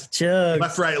 Chugs.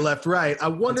 Left, right. I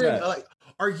wonder,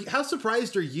 how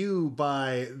surprised are you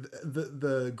by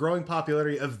the growing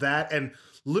popularity of that and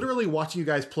literally watching you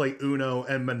guys play Uno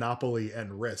and Monopoly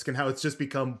and Risk and how it's just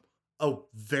become a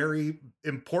very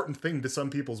important thing to some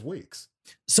people's weeks?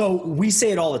 So we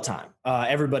say it all the time.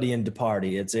 Everybody in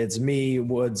Departy, it's me,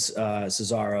 Woods,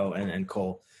 Cesaro, and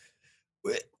Cole.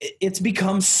 It's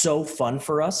become so fun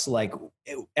for us.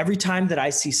 Every time that I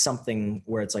see something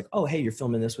where it's oh, hey, you're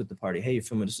filming this with the party. Hey, you're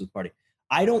filming this with the party.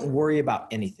 I don't worry about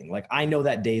anything. I know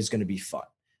that day is going to be fun.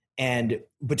 And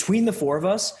between the four of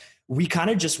us, we kind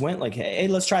of just went like, hey,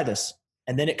 let's try this.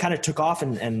 And then it kind of took off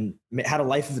and had a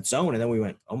life of its own. And then we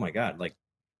went, oh my God, like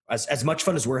as much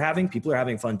fun as we're having, people are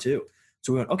having fun too.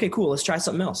 So we went, okay, cool, let's try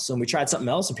something else. So we tried something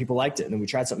else and people liked it. And then we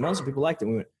tried something else and people liked it.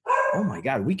 And we went, oh my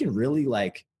God, we can really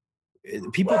like,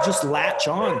 people just latch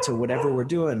on to whatever we're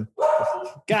doing.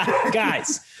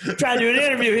 Guys, trying to do an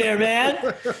interview here,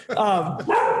 man.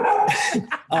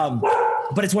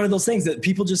 But it's one of those things that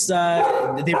people just,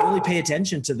 they really pay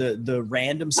attention to the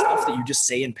random stuff that you just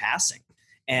say in passing.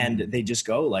 And they just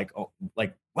go like, oh,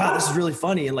 like, wow, this is really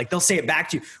funny. And like, they'll say it back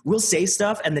to you. We'll say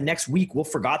stuff. And the next week we'll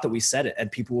forgot that we said it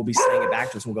and people will be saying it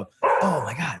back to us. And we'll go, oh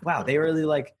my God, wow. They really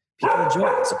like, people enjoy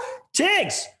it. So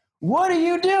Tiggs, what are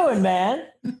you doing, man?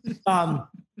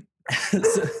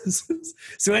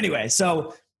 So anyway,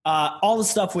 all the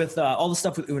stuff with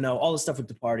Uno, all the stuff with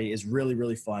the party is really,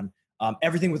 really fun.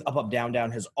 Everything with Up, Up, Down,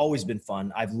 Down has always been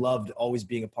fun. I've loved always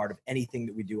being a part of anything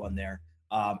that we do on there.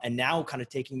 And now kind of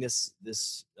taking this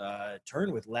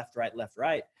turn with left,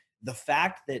 right. The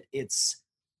fact that it's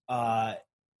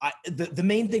the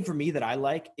main thing for me that I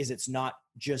like is it's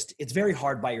very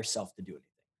hard by yourself to do anything.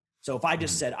 So if I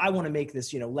just said, I want to make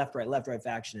this, left, right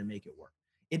faction and make it work,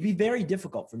 it'd be very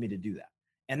difficult for me to do that.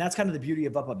 And that's kind of the beauty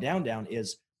of Up, Up, Down, Down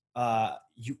is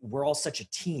we're all such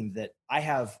a team that I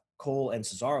have Cole and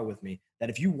Cesaro with me that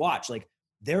if you watch, like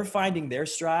they're finding their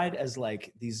stride as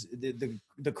like the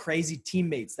crazy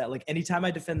teammates that like anytime I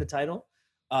defend the title,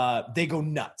 they go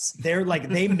nuts. They're like,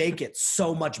 they make it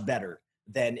so much better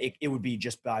than it would be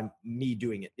just by me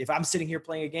doing it. If I'm sitting here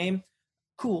playing a game,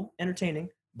 cool, entertaining.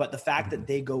 But the fact that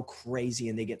they go crazy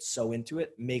and they get so into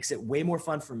it makes it way more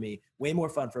fun for me, way more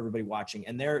fun for everybody watching.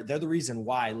 And they're the reason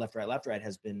why Left, Right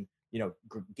has been,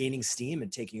 gaining steam and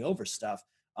taking over stuff.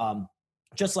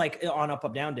 Just like on Up,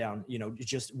 Up, Down, Down,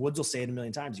 just Woods will say it a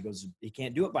million times. He goes, he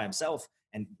can't do it by himself.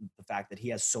 And the fact that he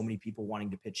has so many people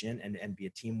wanting to pitch in and be a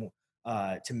team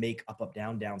to make Up, Up,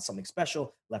 Down, Down something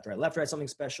special, Left, Right something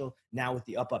special. Now with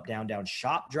the Up, Up, Down, Down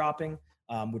shop dropping,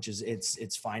 which is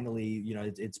it's finally,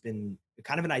 it's been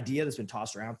kind of an idea that's been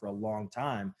tossed around for a long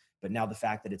time, but now the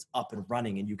fact that it's up and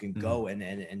running and you can go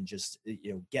and just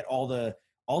get all the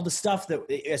stuff that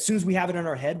as soon as we have it in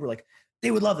our head, we're like, they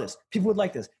would love this, people would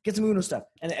like this, get some Uno stuff,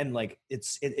 and like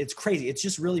it's crazy. It's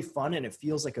just really fun and it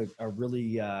feels like a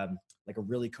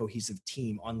really cohesive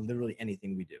team on literally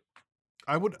anything we do.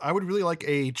 I would really like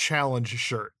a challenge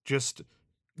shirt, just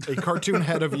a cartoon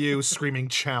head of you screaming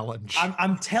challenge.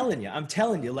 I'm telling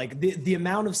you, like the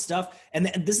amount of stuff, and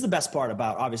this is the best part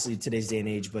about obviously today's day and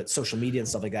age, but social media and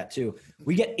stuff like that too.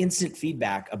 We get instant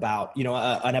feedback about,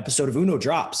 an episode of Uno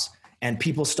drops and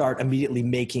people start immediately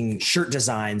making shirt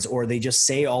designs, or they just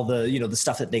say all the, the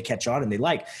stuff that they catch on and they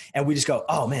like. And we just go,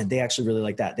 oh man, they actually really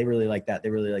like that. They really like that.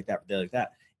 They really like that. They like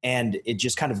that. And it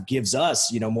just kind of gives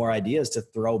us, more ideas to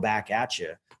throw back at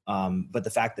you. But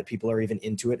the fact that people are even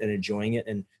into it and enjoying it,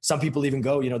 and some people even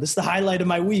go, this is the highlight of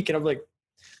my week. And I'm like,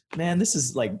 man, this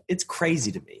is like, it's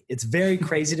crazy to me. It's very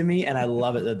crazy to me. And I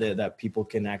love it that people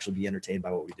can actually be entertained by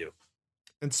what we do.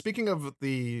 And speaking of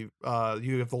the,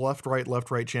 you have the left,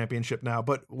 right championship now,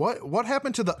 but what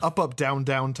happened to the Up, Up, Down,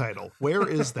 Down title? Where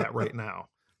is that right now?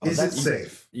 Is it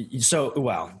safe? So,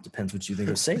 well, depends what you think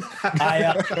is safe.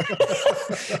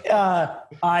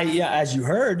 As you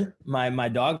heard, my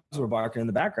dogs were barking in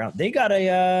the background. They got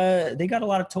a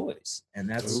lot of toys, and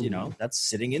that's, that's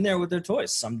sitting in there with their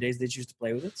toys. Some days they choose to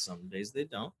play with it. Some days they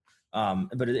don't.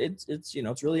 But it's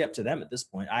it's really up to them at this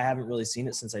point. I haven't really seen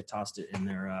it since I tossed it in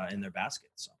their basket.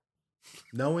 So.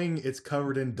 Knowing it's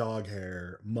covered in dog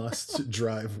hair must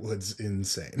drive Woods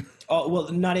insane. Oh,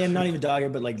 well, not even dog hair,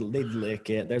 but like they lick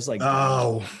it. There's like,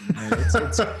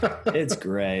 it's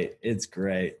great. It's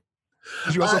great.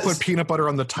 Did you also put peanut butter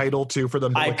on the title too for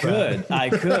them? I could.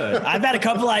 I've had a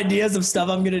couple ideas of stuff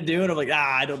I'm going to do, and I'm like,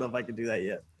 I don't know if I can do that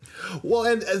yet. Well,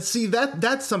 and see,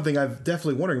 that's something I've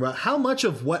definitely wondering about. How much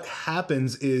of what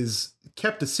happens is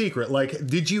kept a secret? Like,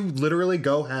 did you literally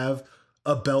go have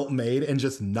a belt made and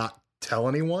just not tell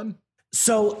anyone?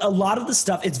 So a lot of the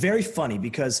stuff, it's very funny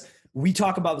because we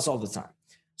talk about this all the time.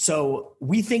 So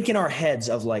we think in our heads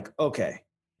of like, okay,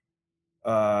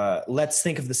 let's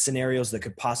think of the scenarios that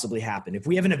could possibly happen. If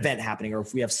we have an event happening, or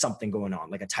if we have something going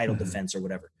on, like a title defense or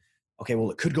whatever. Okay,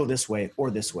 well, it could go this way or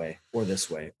this way or this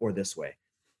way or this way.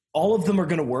 All of them are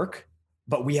going to work,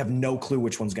 but we have no clue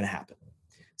which one's going to happen.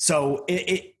 So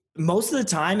it most of the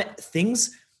time,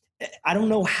 things, I don't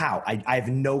know how. I have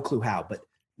no clue how, but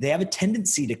they have a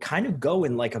tendency to kind of go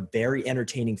in like a very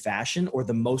entertaining fashion, or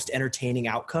the most entertaining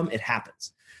outcome, it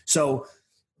happens. So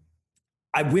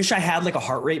I wish I had like a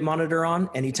heart rate monitor on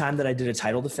anytime that I did a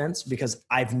title defense, because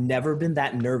I've never been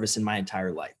that nervous in my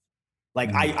entire life. Like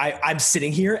I'm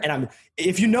sitting here and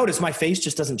if you notice, my face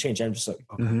just doesn't change. I'm just like,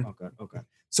 okay.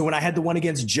 So when I had the one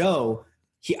against Joe,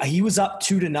 he was up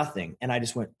 2-0 and I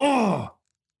just went, oh,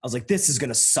 I was like, this is going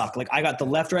to suck. Like I got the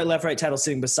left, right title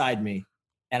sitting beside me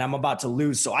and I'm about to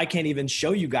lose. So I can't even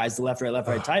show you guys the left,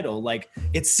 right title. Like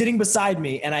it's sitting beside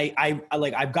me and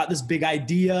I've got this big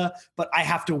idea, but I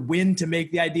have to win to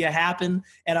make the idea happen.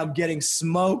 And I'm getting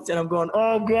smoked and I'm going,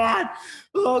 oh God.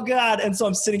 And so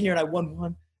I'm sitting here and I won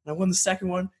one. And I won the second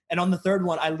one. And on the third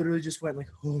one, I literally just went like,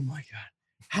 oh my God,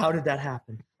 how did that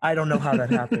happen? I don't know how that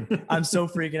happened. I'm so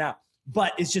freaking out.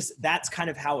 But it's just, that's kind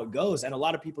of how it goes. And a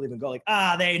lot of people even go like,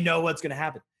 they know what's going to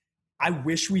happen. I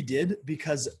wish we did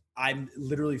because I'm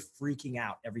literally freaking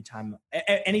out every time.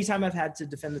 Anytime I've had to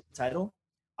defend the title,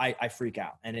 I freak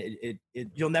out. And it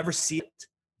you'll never see it.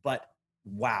 But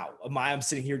wow, I'm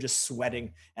sitting here just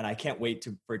sweating and I can't wait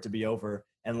for it to be over.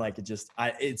 And like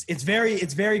it's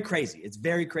very crazy. It's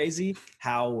very crazy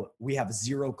how we have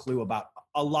zero clue about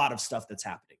a lot of stuff that's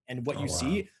happening. And what you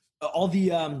see, all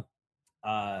the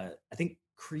I think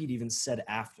Creed even said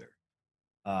after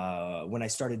when I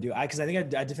started doing, because I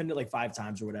think I defended it like 5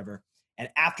 times or whatever. And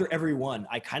after every one,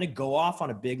 I kind of go off on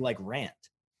a big like rant.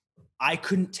 I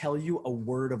couldn't tell you a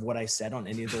word of what I said on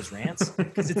any of those rants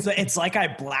because it's like I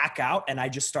black out and I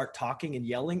just start talking and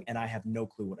yelling and I have no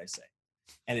clue what I say.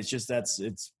 And it's just that's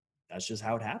just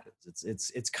how it happens.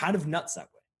 It's kind of nuts that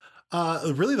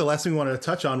way. Really, the last thing we wanted to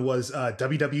touch on was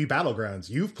WWE Battlegrounds.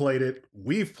 You've played it,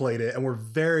 we've played it, and we're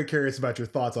very curious about your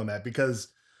thoughts on that because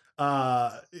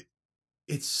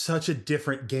it's such a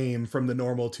different game from the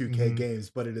normal 2K games,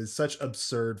 but it is such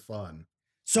absurd fun.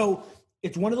 So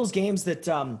it's one of those games that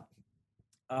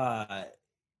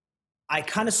I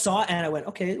kind of saw and I went,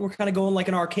 okay, we're kind of going like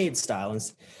an arcade style,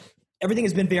 and everything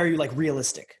has been very like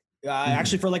realistic.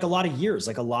 Actually, for like a lot of years,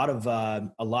 like a lot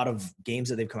of games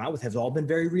that they've come out with have all been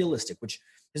very realistic, which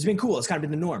has been cool. It's kind of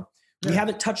been the norm. Yeah. We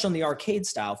haven't touched on the arcade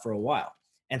style for a while,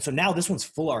 and so now this one's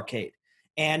full arcade.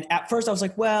 And at first, I was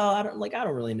like, well, I don't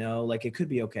really know. Like, it could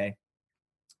be okay.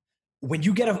 When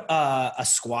you get a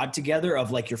squad together of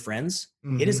like your friends,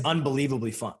 it is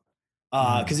unbelievably fun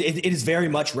because it is very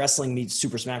much wrestling meets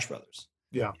Super Smash Brothers.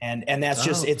 Yeah, and that's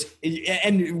just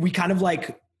and we kind of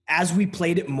like as we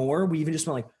played it more, we even just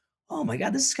went like, oh my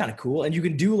God, this is kind of cool. And you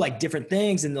can do like different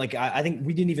things. And like, I think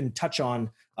we didn't even touch on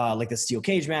like the steel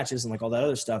cage matches and like all that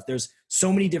other stuff. There's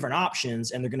so many different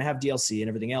options and they're going to have DLC and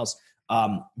everything else.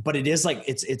 But it is like,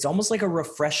 it's almost like a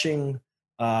refreshing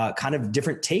kind of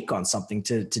different take on something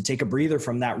to take a breather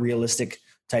from that realistic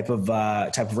type of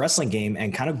wrestling game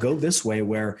and kind of go this way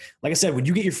where, like I said, when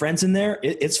you get your friends in there,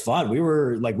 it's fun. We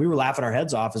were laughing our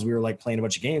heads off as we were like playing a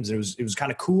bunch of games. And it was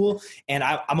kind of cool. And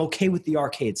I'm okay with the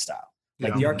arcade style.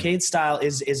 Like the arcade style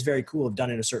is very cool if done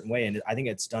in a certain way. And I think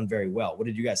it's done very well. What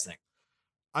did you guys think?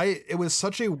 It was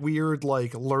such a weird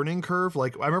like learning curve.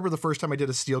 Like I remember the first time I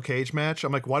did a steel cage match,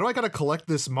 I'm like, why do I got to collect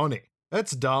this money?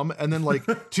 That's dumb. And then like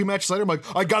 2 matches later, I'm like,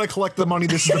 I got to collect the money.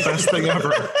 This is the best thing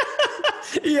ever.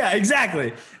 Yeah,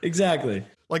 exactly.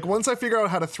 Like once I figured out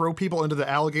how to throw people into the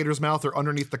alligator's mouth or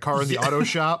underneath the car in the auto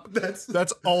shop,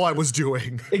 that's all I was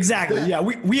doing. Exactly. Yeah.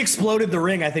 We exploded the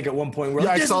ring, I think, at one point.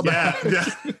 I saw that.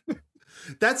 Yeah.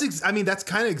 That's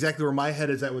kind of exactly where my head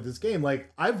is at with this game. Like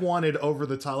I've wanted over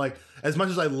the top, like as much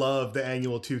as I love the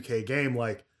annual 2K game,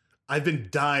 like I've been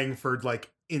dying for like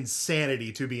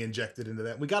insanity to be injected into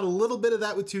that. We got a little bit of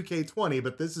that with 2K20,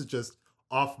 but this is just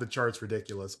off the charts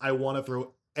ridiculous. I want to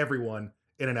throw everyone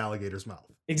in an alligator's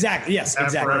mouth. Exactly. Yes.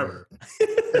 Exactly. Forever.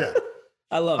 Yeah.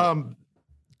 I love it.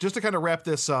 Just to kind of wrap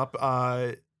this up,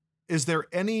 is there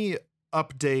any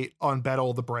update on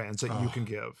Battle of the Brands that you can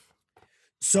give?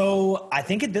 So I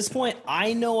think at this point,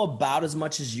 I know about as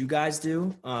much as you guys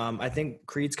do. I think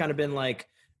Creed's kind of been like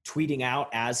tweeting out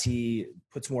as he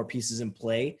puts more pieces in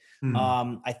play.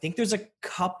 I think there's a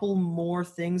couple more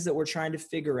things that we're trying to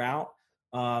figure out.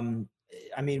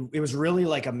 I mean, it was really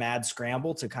like a mad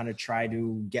scramble to kind of try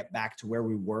to get back to where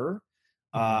we were.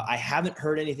 I haven't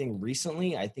heard anything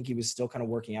recently. I think he was still kind of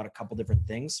working out a couple different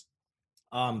things.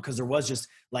 Because there was just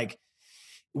like,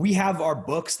 we have our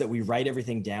books that we write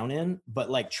everything down in, but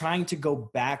like trying to go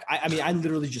back, I mean, I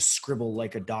literally just scribble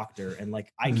like a doctor and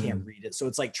like, I can't read it. So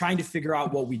it's like trying to figure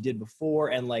out what we did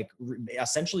before and like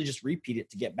essentially just repeat it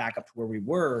to get back up to where we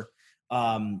were.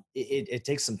 It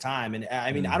takes some time. And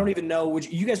I mean, I don't even know, which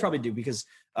you guys probably do because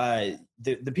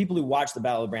the people who watch the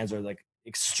Battle of the Brands are like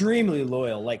extremely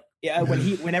loyal. Like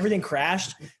when everything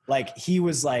crashed, like he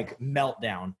was like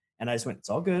meltdown and I just went, it's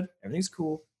all good. Everything's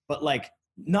cool. But like,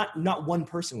 not one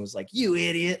person was like, you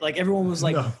idiot. Like everyone was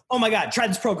like, No. oh my God, try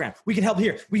this program. We can help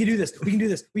here. We can do this. We can do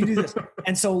this. We can do this.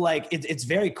 And so like, it's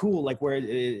very cool. Like where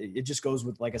it just goes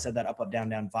with, like I said, that up, down,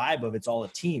 down vibe of it's all a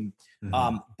team.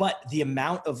 Mm-hmm. But the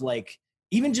amount of like,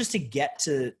 even just to get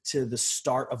to the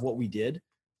start of what we did,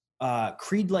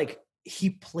 Creed, like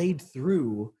he played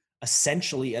through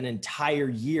essentially an entire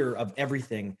year of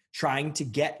everything, trying to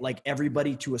get like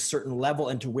everybody to a certain level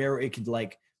and to where it could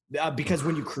like, because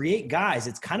when you create guys,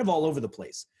 it's kind of all over the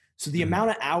place. So the amount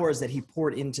of hours that he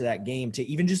poured into that game to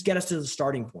even just get us to the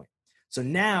starting point. So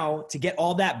now to get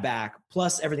all that back,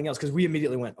 plus everything else, because we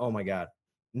immediately went, oh my God,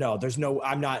 no,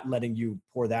 I'm not letting you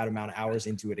pour that amount of hours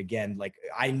into it again. Like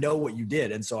I know what you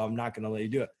did. And so I'm not going to let you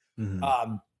do it.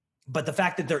 Mm-hmm. But the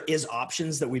fact that there is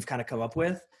options that we've kind of come up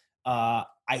with, I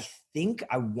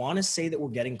want to say that we're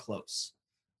getting close.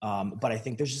 But I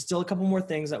think there's just still a couple more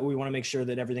things that we want to make sure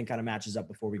that everything kind of matches up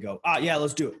before we go, yeah,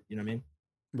 let's do it. You know what I mean?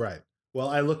 Right. Well,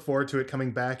 I look forward to it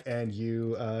coming back and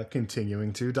you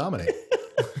continuing to dominate.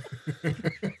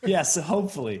 Yes,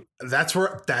 hopefully.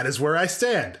 That is where I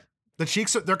stand. The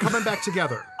Cheeks, they're coming back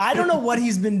together. I don't know what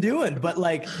he's been doing, but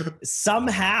like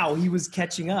somehow he was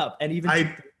catching up, and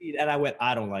I went,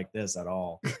 I don't like this at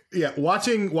all. Yeah,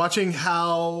 watching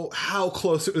how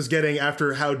close it was getting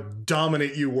after how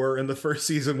dominant you were in the first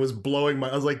season was blowing my.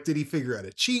 I was like, did he figure out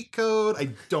a cheat code? I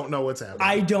don't know what's happening.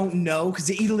 I don't know, because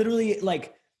he literally,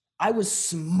 like, I was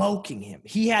smoking him.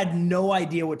 He had no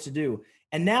idea what to do,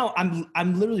 and now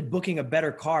I'm literally booking a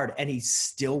better card, and he's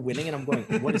still winning, and I'm going,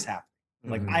 what is happening?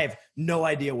 Like, I have no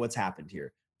idea what's happened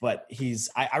here, but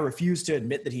I refuse to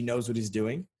admit that he knows what he's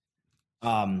doing.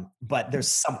 But there's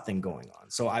something going on.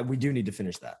 So we do need to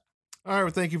finish that. All right.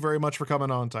 Well, thank you very much for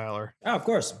coming on, Tyler. Oh, of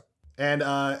course. And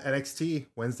NXT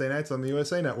Wednesday nights on the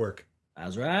USA Network.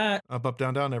 That's right. Up,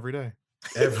 down, down every day.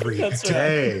 Every That's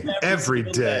day. right.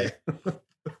 Every single day.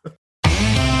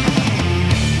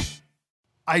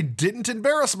 I didn't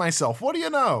embarrass myself. What do you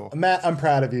know? Matt, I'm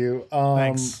proud of you.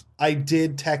 Thanks. I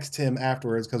did text him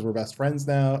afterwards because we're best friends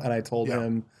now, and I told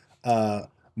him,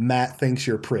 Matt thinks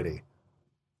you're pretty.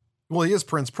 Well, he is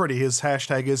Prince Pretty. His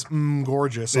hashtag is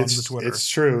gorgeous on the Twitter. It's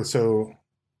true. So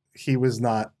he was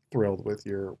not thrilled with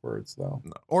your words, though.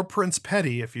 Or Prince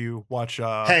Petty if you watch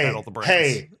Battle the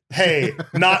Brands. Hey,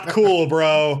 not cool,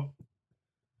 bro.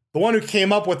 The one who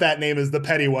came up with that name is the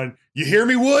petty one. You hear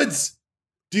me, Woods?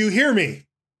 Do you hear me?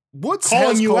 Woods Calling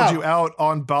has you called out. you out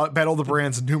on Battle the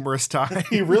Brands numerous times.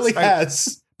 He really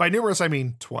has. By numerous, I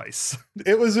mean twice.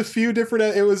 It was a few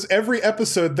different. It was every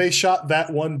episode they shot that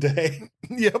one day.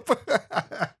 Yep.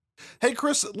 Hey,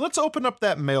 Chris, let's open up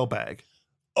that mailbag.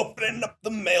 Opening up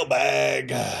the mailbag.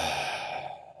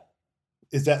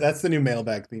 That's the new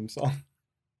mailbag theme song?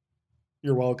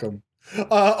 You're welcome.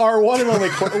 Our one and only.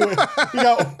 We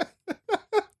got.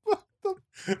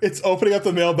 It's opening up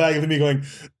the mailbag and me going.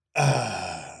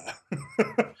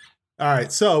 All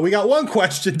right, so we got one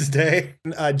question today.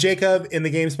 Jacob in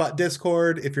the GameSpot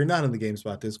Discord. If you're not in the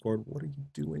GameSpot Discord, what are you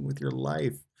doing with your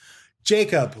life?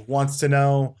 Jacob wants to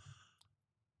know,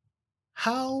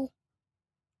 how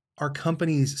are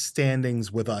companies'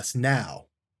 standings with us now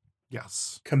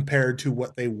Yes. compared to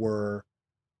what they were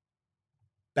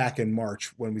back in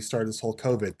March when we started this whole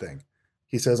COVID thing?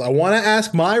 He says, I want to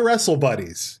ask my Wrestle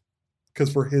Buddies,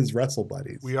 because we're his Wrestle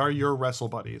Buddies. We are your Wrestle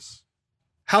Buddies.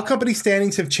 How company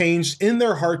standings have changed in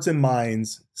their hearts and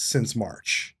minds since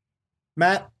March.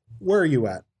 Matt, where are you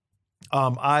at?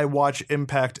 I watch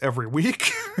Impact every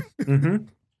week. Mm-hmm.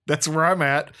 That's where I'm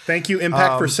at. Thank you,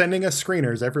 Impact, for sending us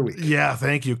screeners every week. Yeah,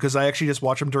 thank you. Because I actually just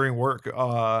watch them during work,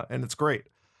 and it's great.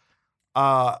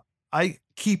 I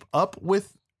keep up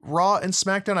with Raw and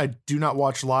SmackDown. I do not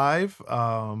watch live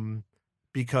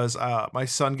because my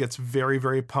son gets very,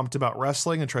 very pumped about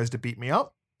wrestling and tries to beat me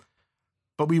up.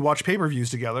 But we watch pay-per-views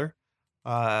together.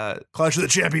 Clash of the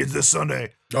Champions this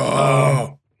Sunday.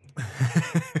 Oh.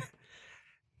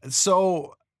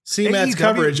 So See Matt's AEW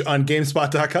coverage on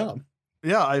GameSpot.com.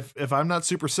 Yeah, if I'm not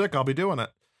super sick, I'll be doing it.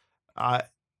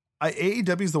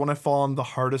 AEW is the one I've fallen the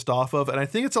hardest off of, and I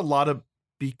think it's a lot of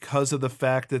because of the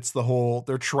fact it's the whole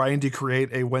they're trying to create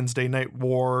a Wednesday Night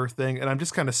War thing, and I'm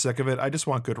just kind of sick of it. I just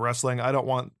want good wrestling. I don't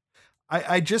want.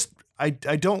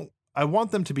 I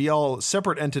want them to be all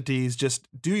separate entities. Just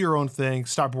do your own thing.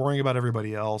 Stop worrying about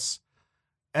everybody else.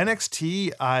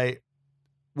 NXT, I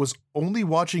was only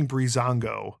watching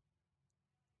Breezango,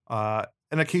 and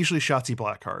occasionally Shotzi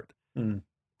Blackheart.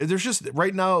 There's just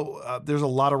right now, there's a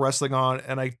lot of wrestling on,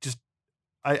 and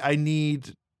I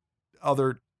need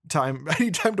other time. I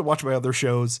need time to watch my other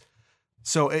shows.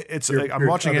 So I'm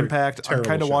watching Impact. I'm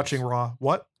kind of watching Raw.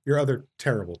 What? Your other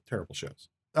terrible, terrible shows.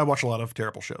 I watch a lot of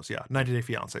terrible shows. Yeah, 90 Day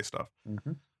Fiancé stuff.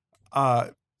 Mm-hmm.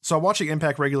 So I'm watching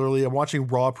Impact regularly. I'm watching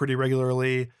Raw pretty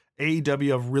regularly.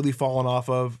 AEW I've really fallen off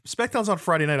of. SmackDown's on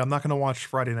Friday night. I'm not going to watch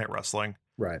Friday Night Wrestling.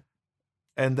 Right.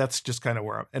 And that's just kind of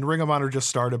where I'm. And Ring of Honor just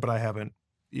started, but I haven't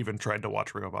even tried to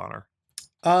watch Ring of Honor.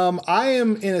 I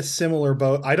am in a similar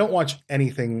boat. I don't watch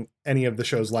any of the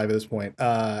shows live at this point.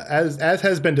 As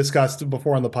has been discussed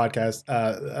before on the podcast,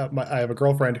 I have a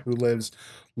girlfriend who lives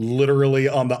literally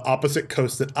on the opposite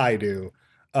coast that I do.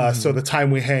 So the time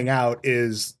we hang out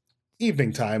is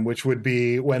evening time, which would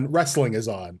be when wrestling is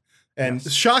on. And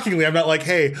shockingly, I'm not like,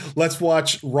 hey, let's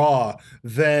watch Raw,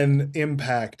 then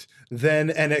Impact, then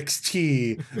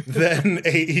NXT, then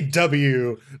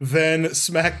AEW, then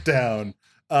SmackDown.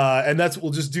 And that's what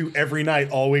we'll just do every night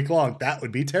all week long. That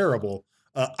would be terrible.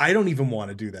 I don't even want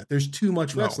to do that. There's too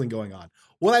much wrestling going on.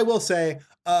 What I will say,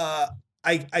 I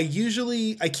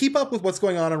keep up with what's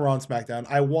going on Raw and SmackDown.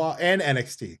 And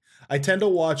NXT. I tend to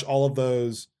watch all of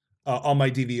those on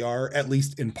my DVR, at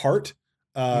least in part.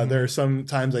 There are some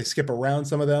times I skip around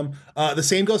some of them. The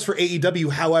same goes for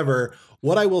AEW. However,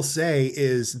 what I will say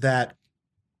is that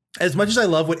as much as I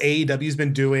love what AEW has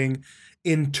been doing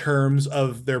in terms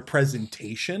of their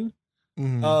presentation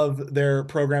of their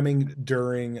programming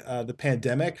during the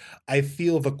pandemic, I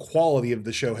feel the quality of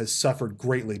the show has suffered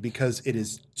greatly because it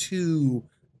is too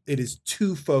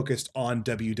focused on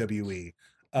WWE.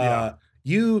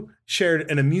 You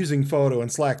shared an amusing photo in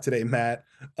Slack today, Matt,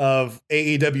 of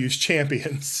AEW's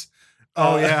champions.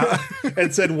 Oh yeah,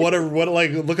 and said what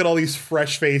look at all these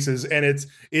fresh faces, and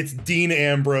it's Dean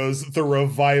Ambrose, the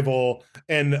Revival,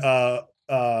 and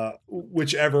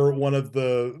whichever one of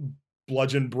the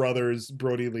Bludgeon Brothers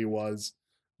Brody Lee was,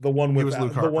 the one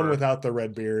without the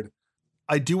red beard.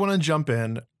 I do want to jump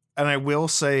in, and I will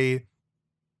say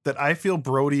that I feel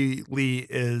Brody Lee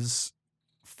is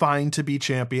fine to be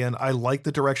champion. I like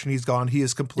the direction he's gone. He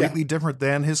is completely different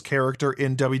than his character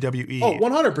in WWE. Oh,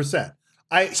 100%.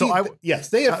 Yes,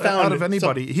 they have found out of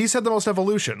anybody. He's had the most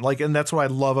evolution. And that's what I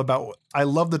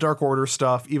love the Dark Order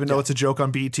stuff, even though it's a joke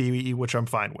on BTE, which I'm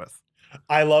fine with.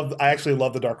 I actually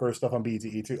love the Dark Order stuff on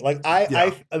BTE too.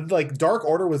 I Dark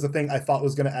Order was the thing I thought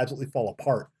was going to absolutely fall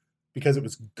apart because it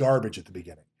was garbage at the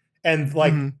beginning.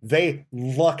 And they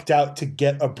lucked out to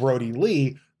get a Brody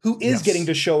Lee who is getting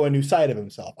to show a new side of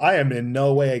himself. I am in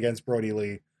no way against Brody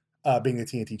Lee being the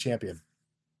TNT champion.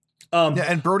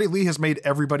 And Brody Lee has made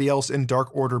everybody else in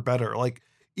Dark Order better.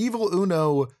 Evil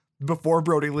Uno before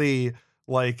Brody Lee,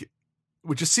 which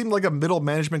just seemed like a middle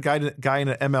management guy in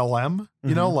an MLM,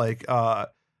 you know,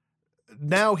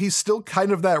 now he's still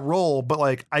kind of that role,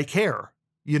 but I care,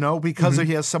 you know, because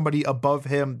he has somebody above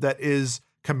him that is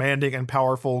commanding and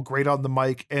powerful, great on the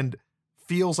mic, and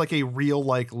feels like a real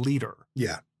leader.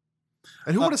 Yeah.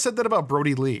 And who would have said that about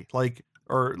Brody Lee,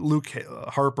 or Luke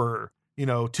Harper, you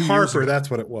know, 2 years Harper, ago? that's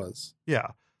what it was. Yeah.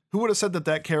 Who would have said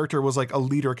that character was a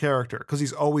leader character? Because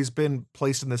he's always been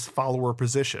placed in this follower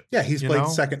position. Yeah, he's played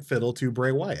second fiddle to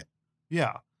Bray Wyatt.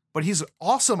 Yeah. But he's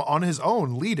awesome on his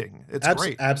own leading. It's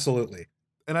great. Absolutely.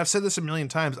 And I've said this a million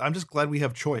times. I'm just glad we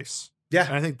have choice. Yeah.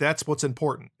 And I think that's what's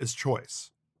important is choice.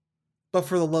 But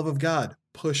for the love of God,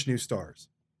 push new stars.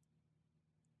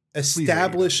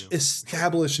 Establish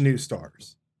new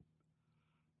stars.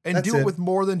 And That's do it with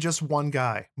more than just one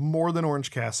guy, more than Orange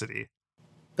Cassidy.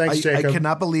 Thanks, Jacob. I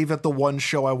cannot believe that the one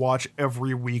show I watch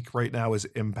every week right now is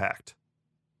Impact.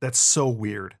 That's so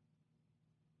weird.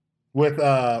 With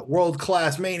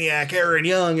world-class maniac Aaron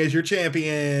Young as your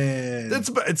champion.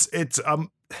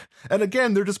 And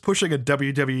again, they're just pushing a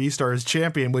WWE star as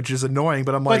champion, which is annoying,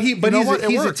 but I'm like, he's a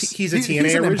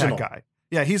TNA original guy.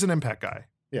 Yeah, he's an Impact guy.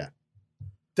 Yeah.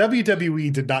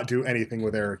 WWE did not do anything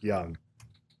with Eric Young.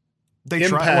 They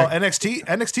tried. Well,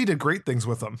 NXT did great things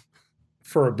with him.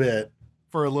 For a bit.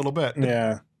 For a little bit.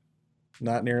 Yeah.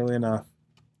 Not nearly enough.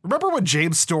 Remember when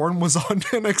James Storm was on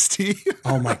NXT?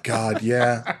 Oh my God,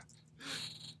 yeah.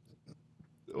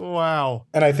 Wow.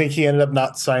 And I think he ended up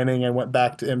not signing and went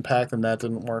back to Impact, and that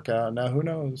didn't work out. Now who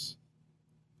knows?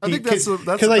 I think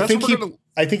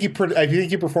I think he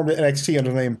performed at NXT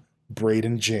under the name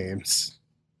Braden James.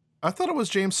 I thought it was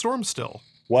James Storm still.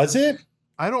 Was it?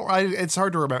 It's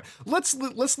hard to remember.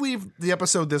 Let's leave the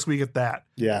episode this week at that.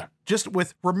 Yeah. Just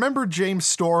with remember James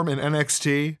Storm in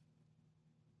NXT.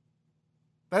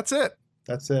 That's it.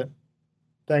 That's it. We'll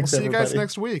Thanks, see everybody. you guys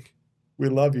next week. We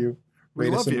love you.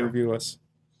 Rate us and review us.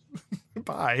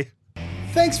 Bye.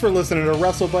 Thanks for listening to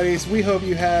Wrestle Buddies. We hope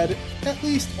you had at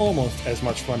least almost as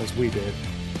much fun as we did.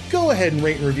 Go ahead and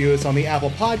rate and review us on the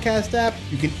Apple Podcast app.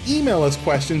 You can email us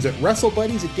questions at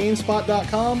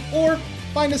WrestleBuddies@GameSpot.com or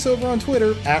find us over on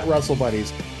Twitter at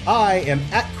WrestleBuddies. I am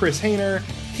at Chris Hayner.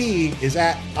 MVP is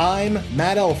at I'm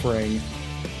Matt Elfring.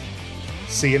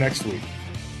 See you next week.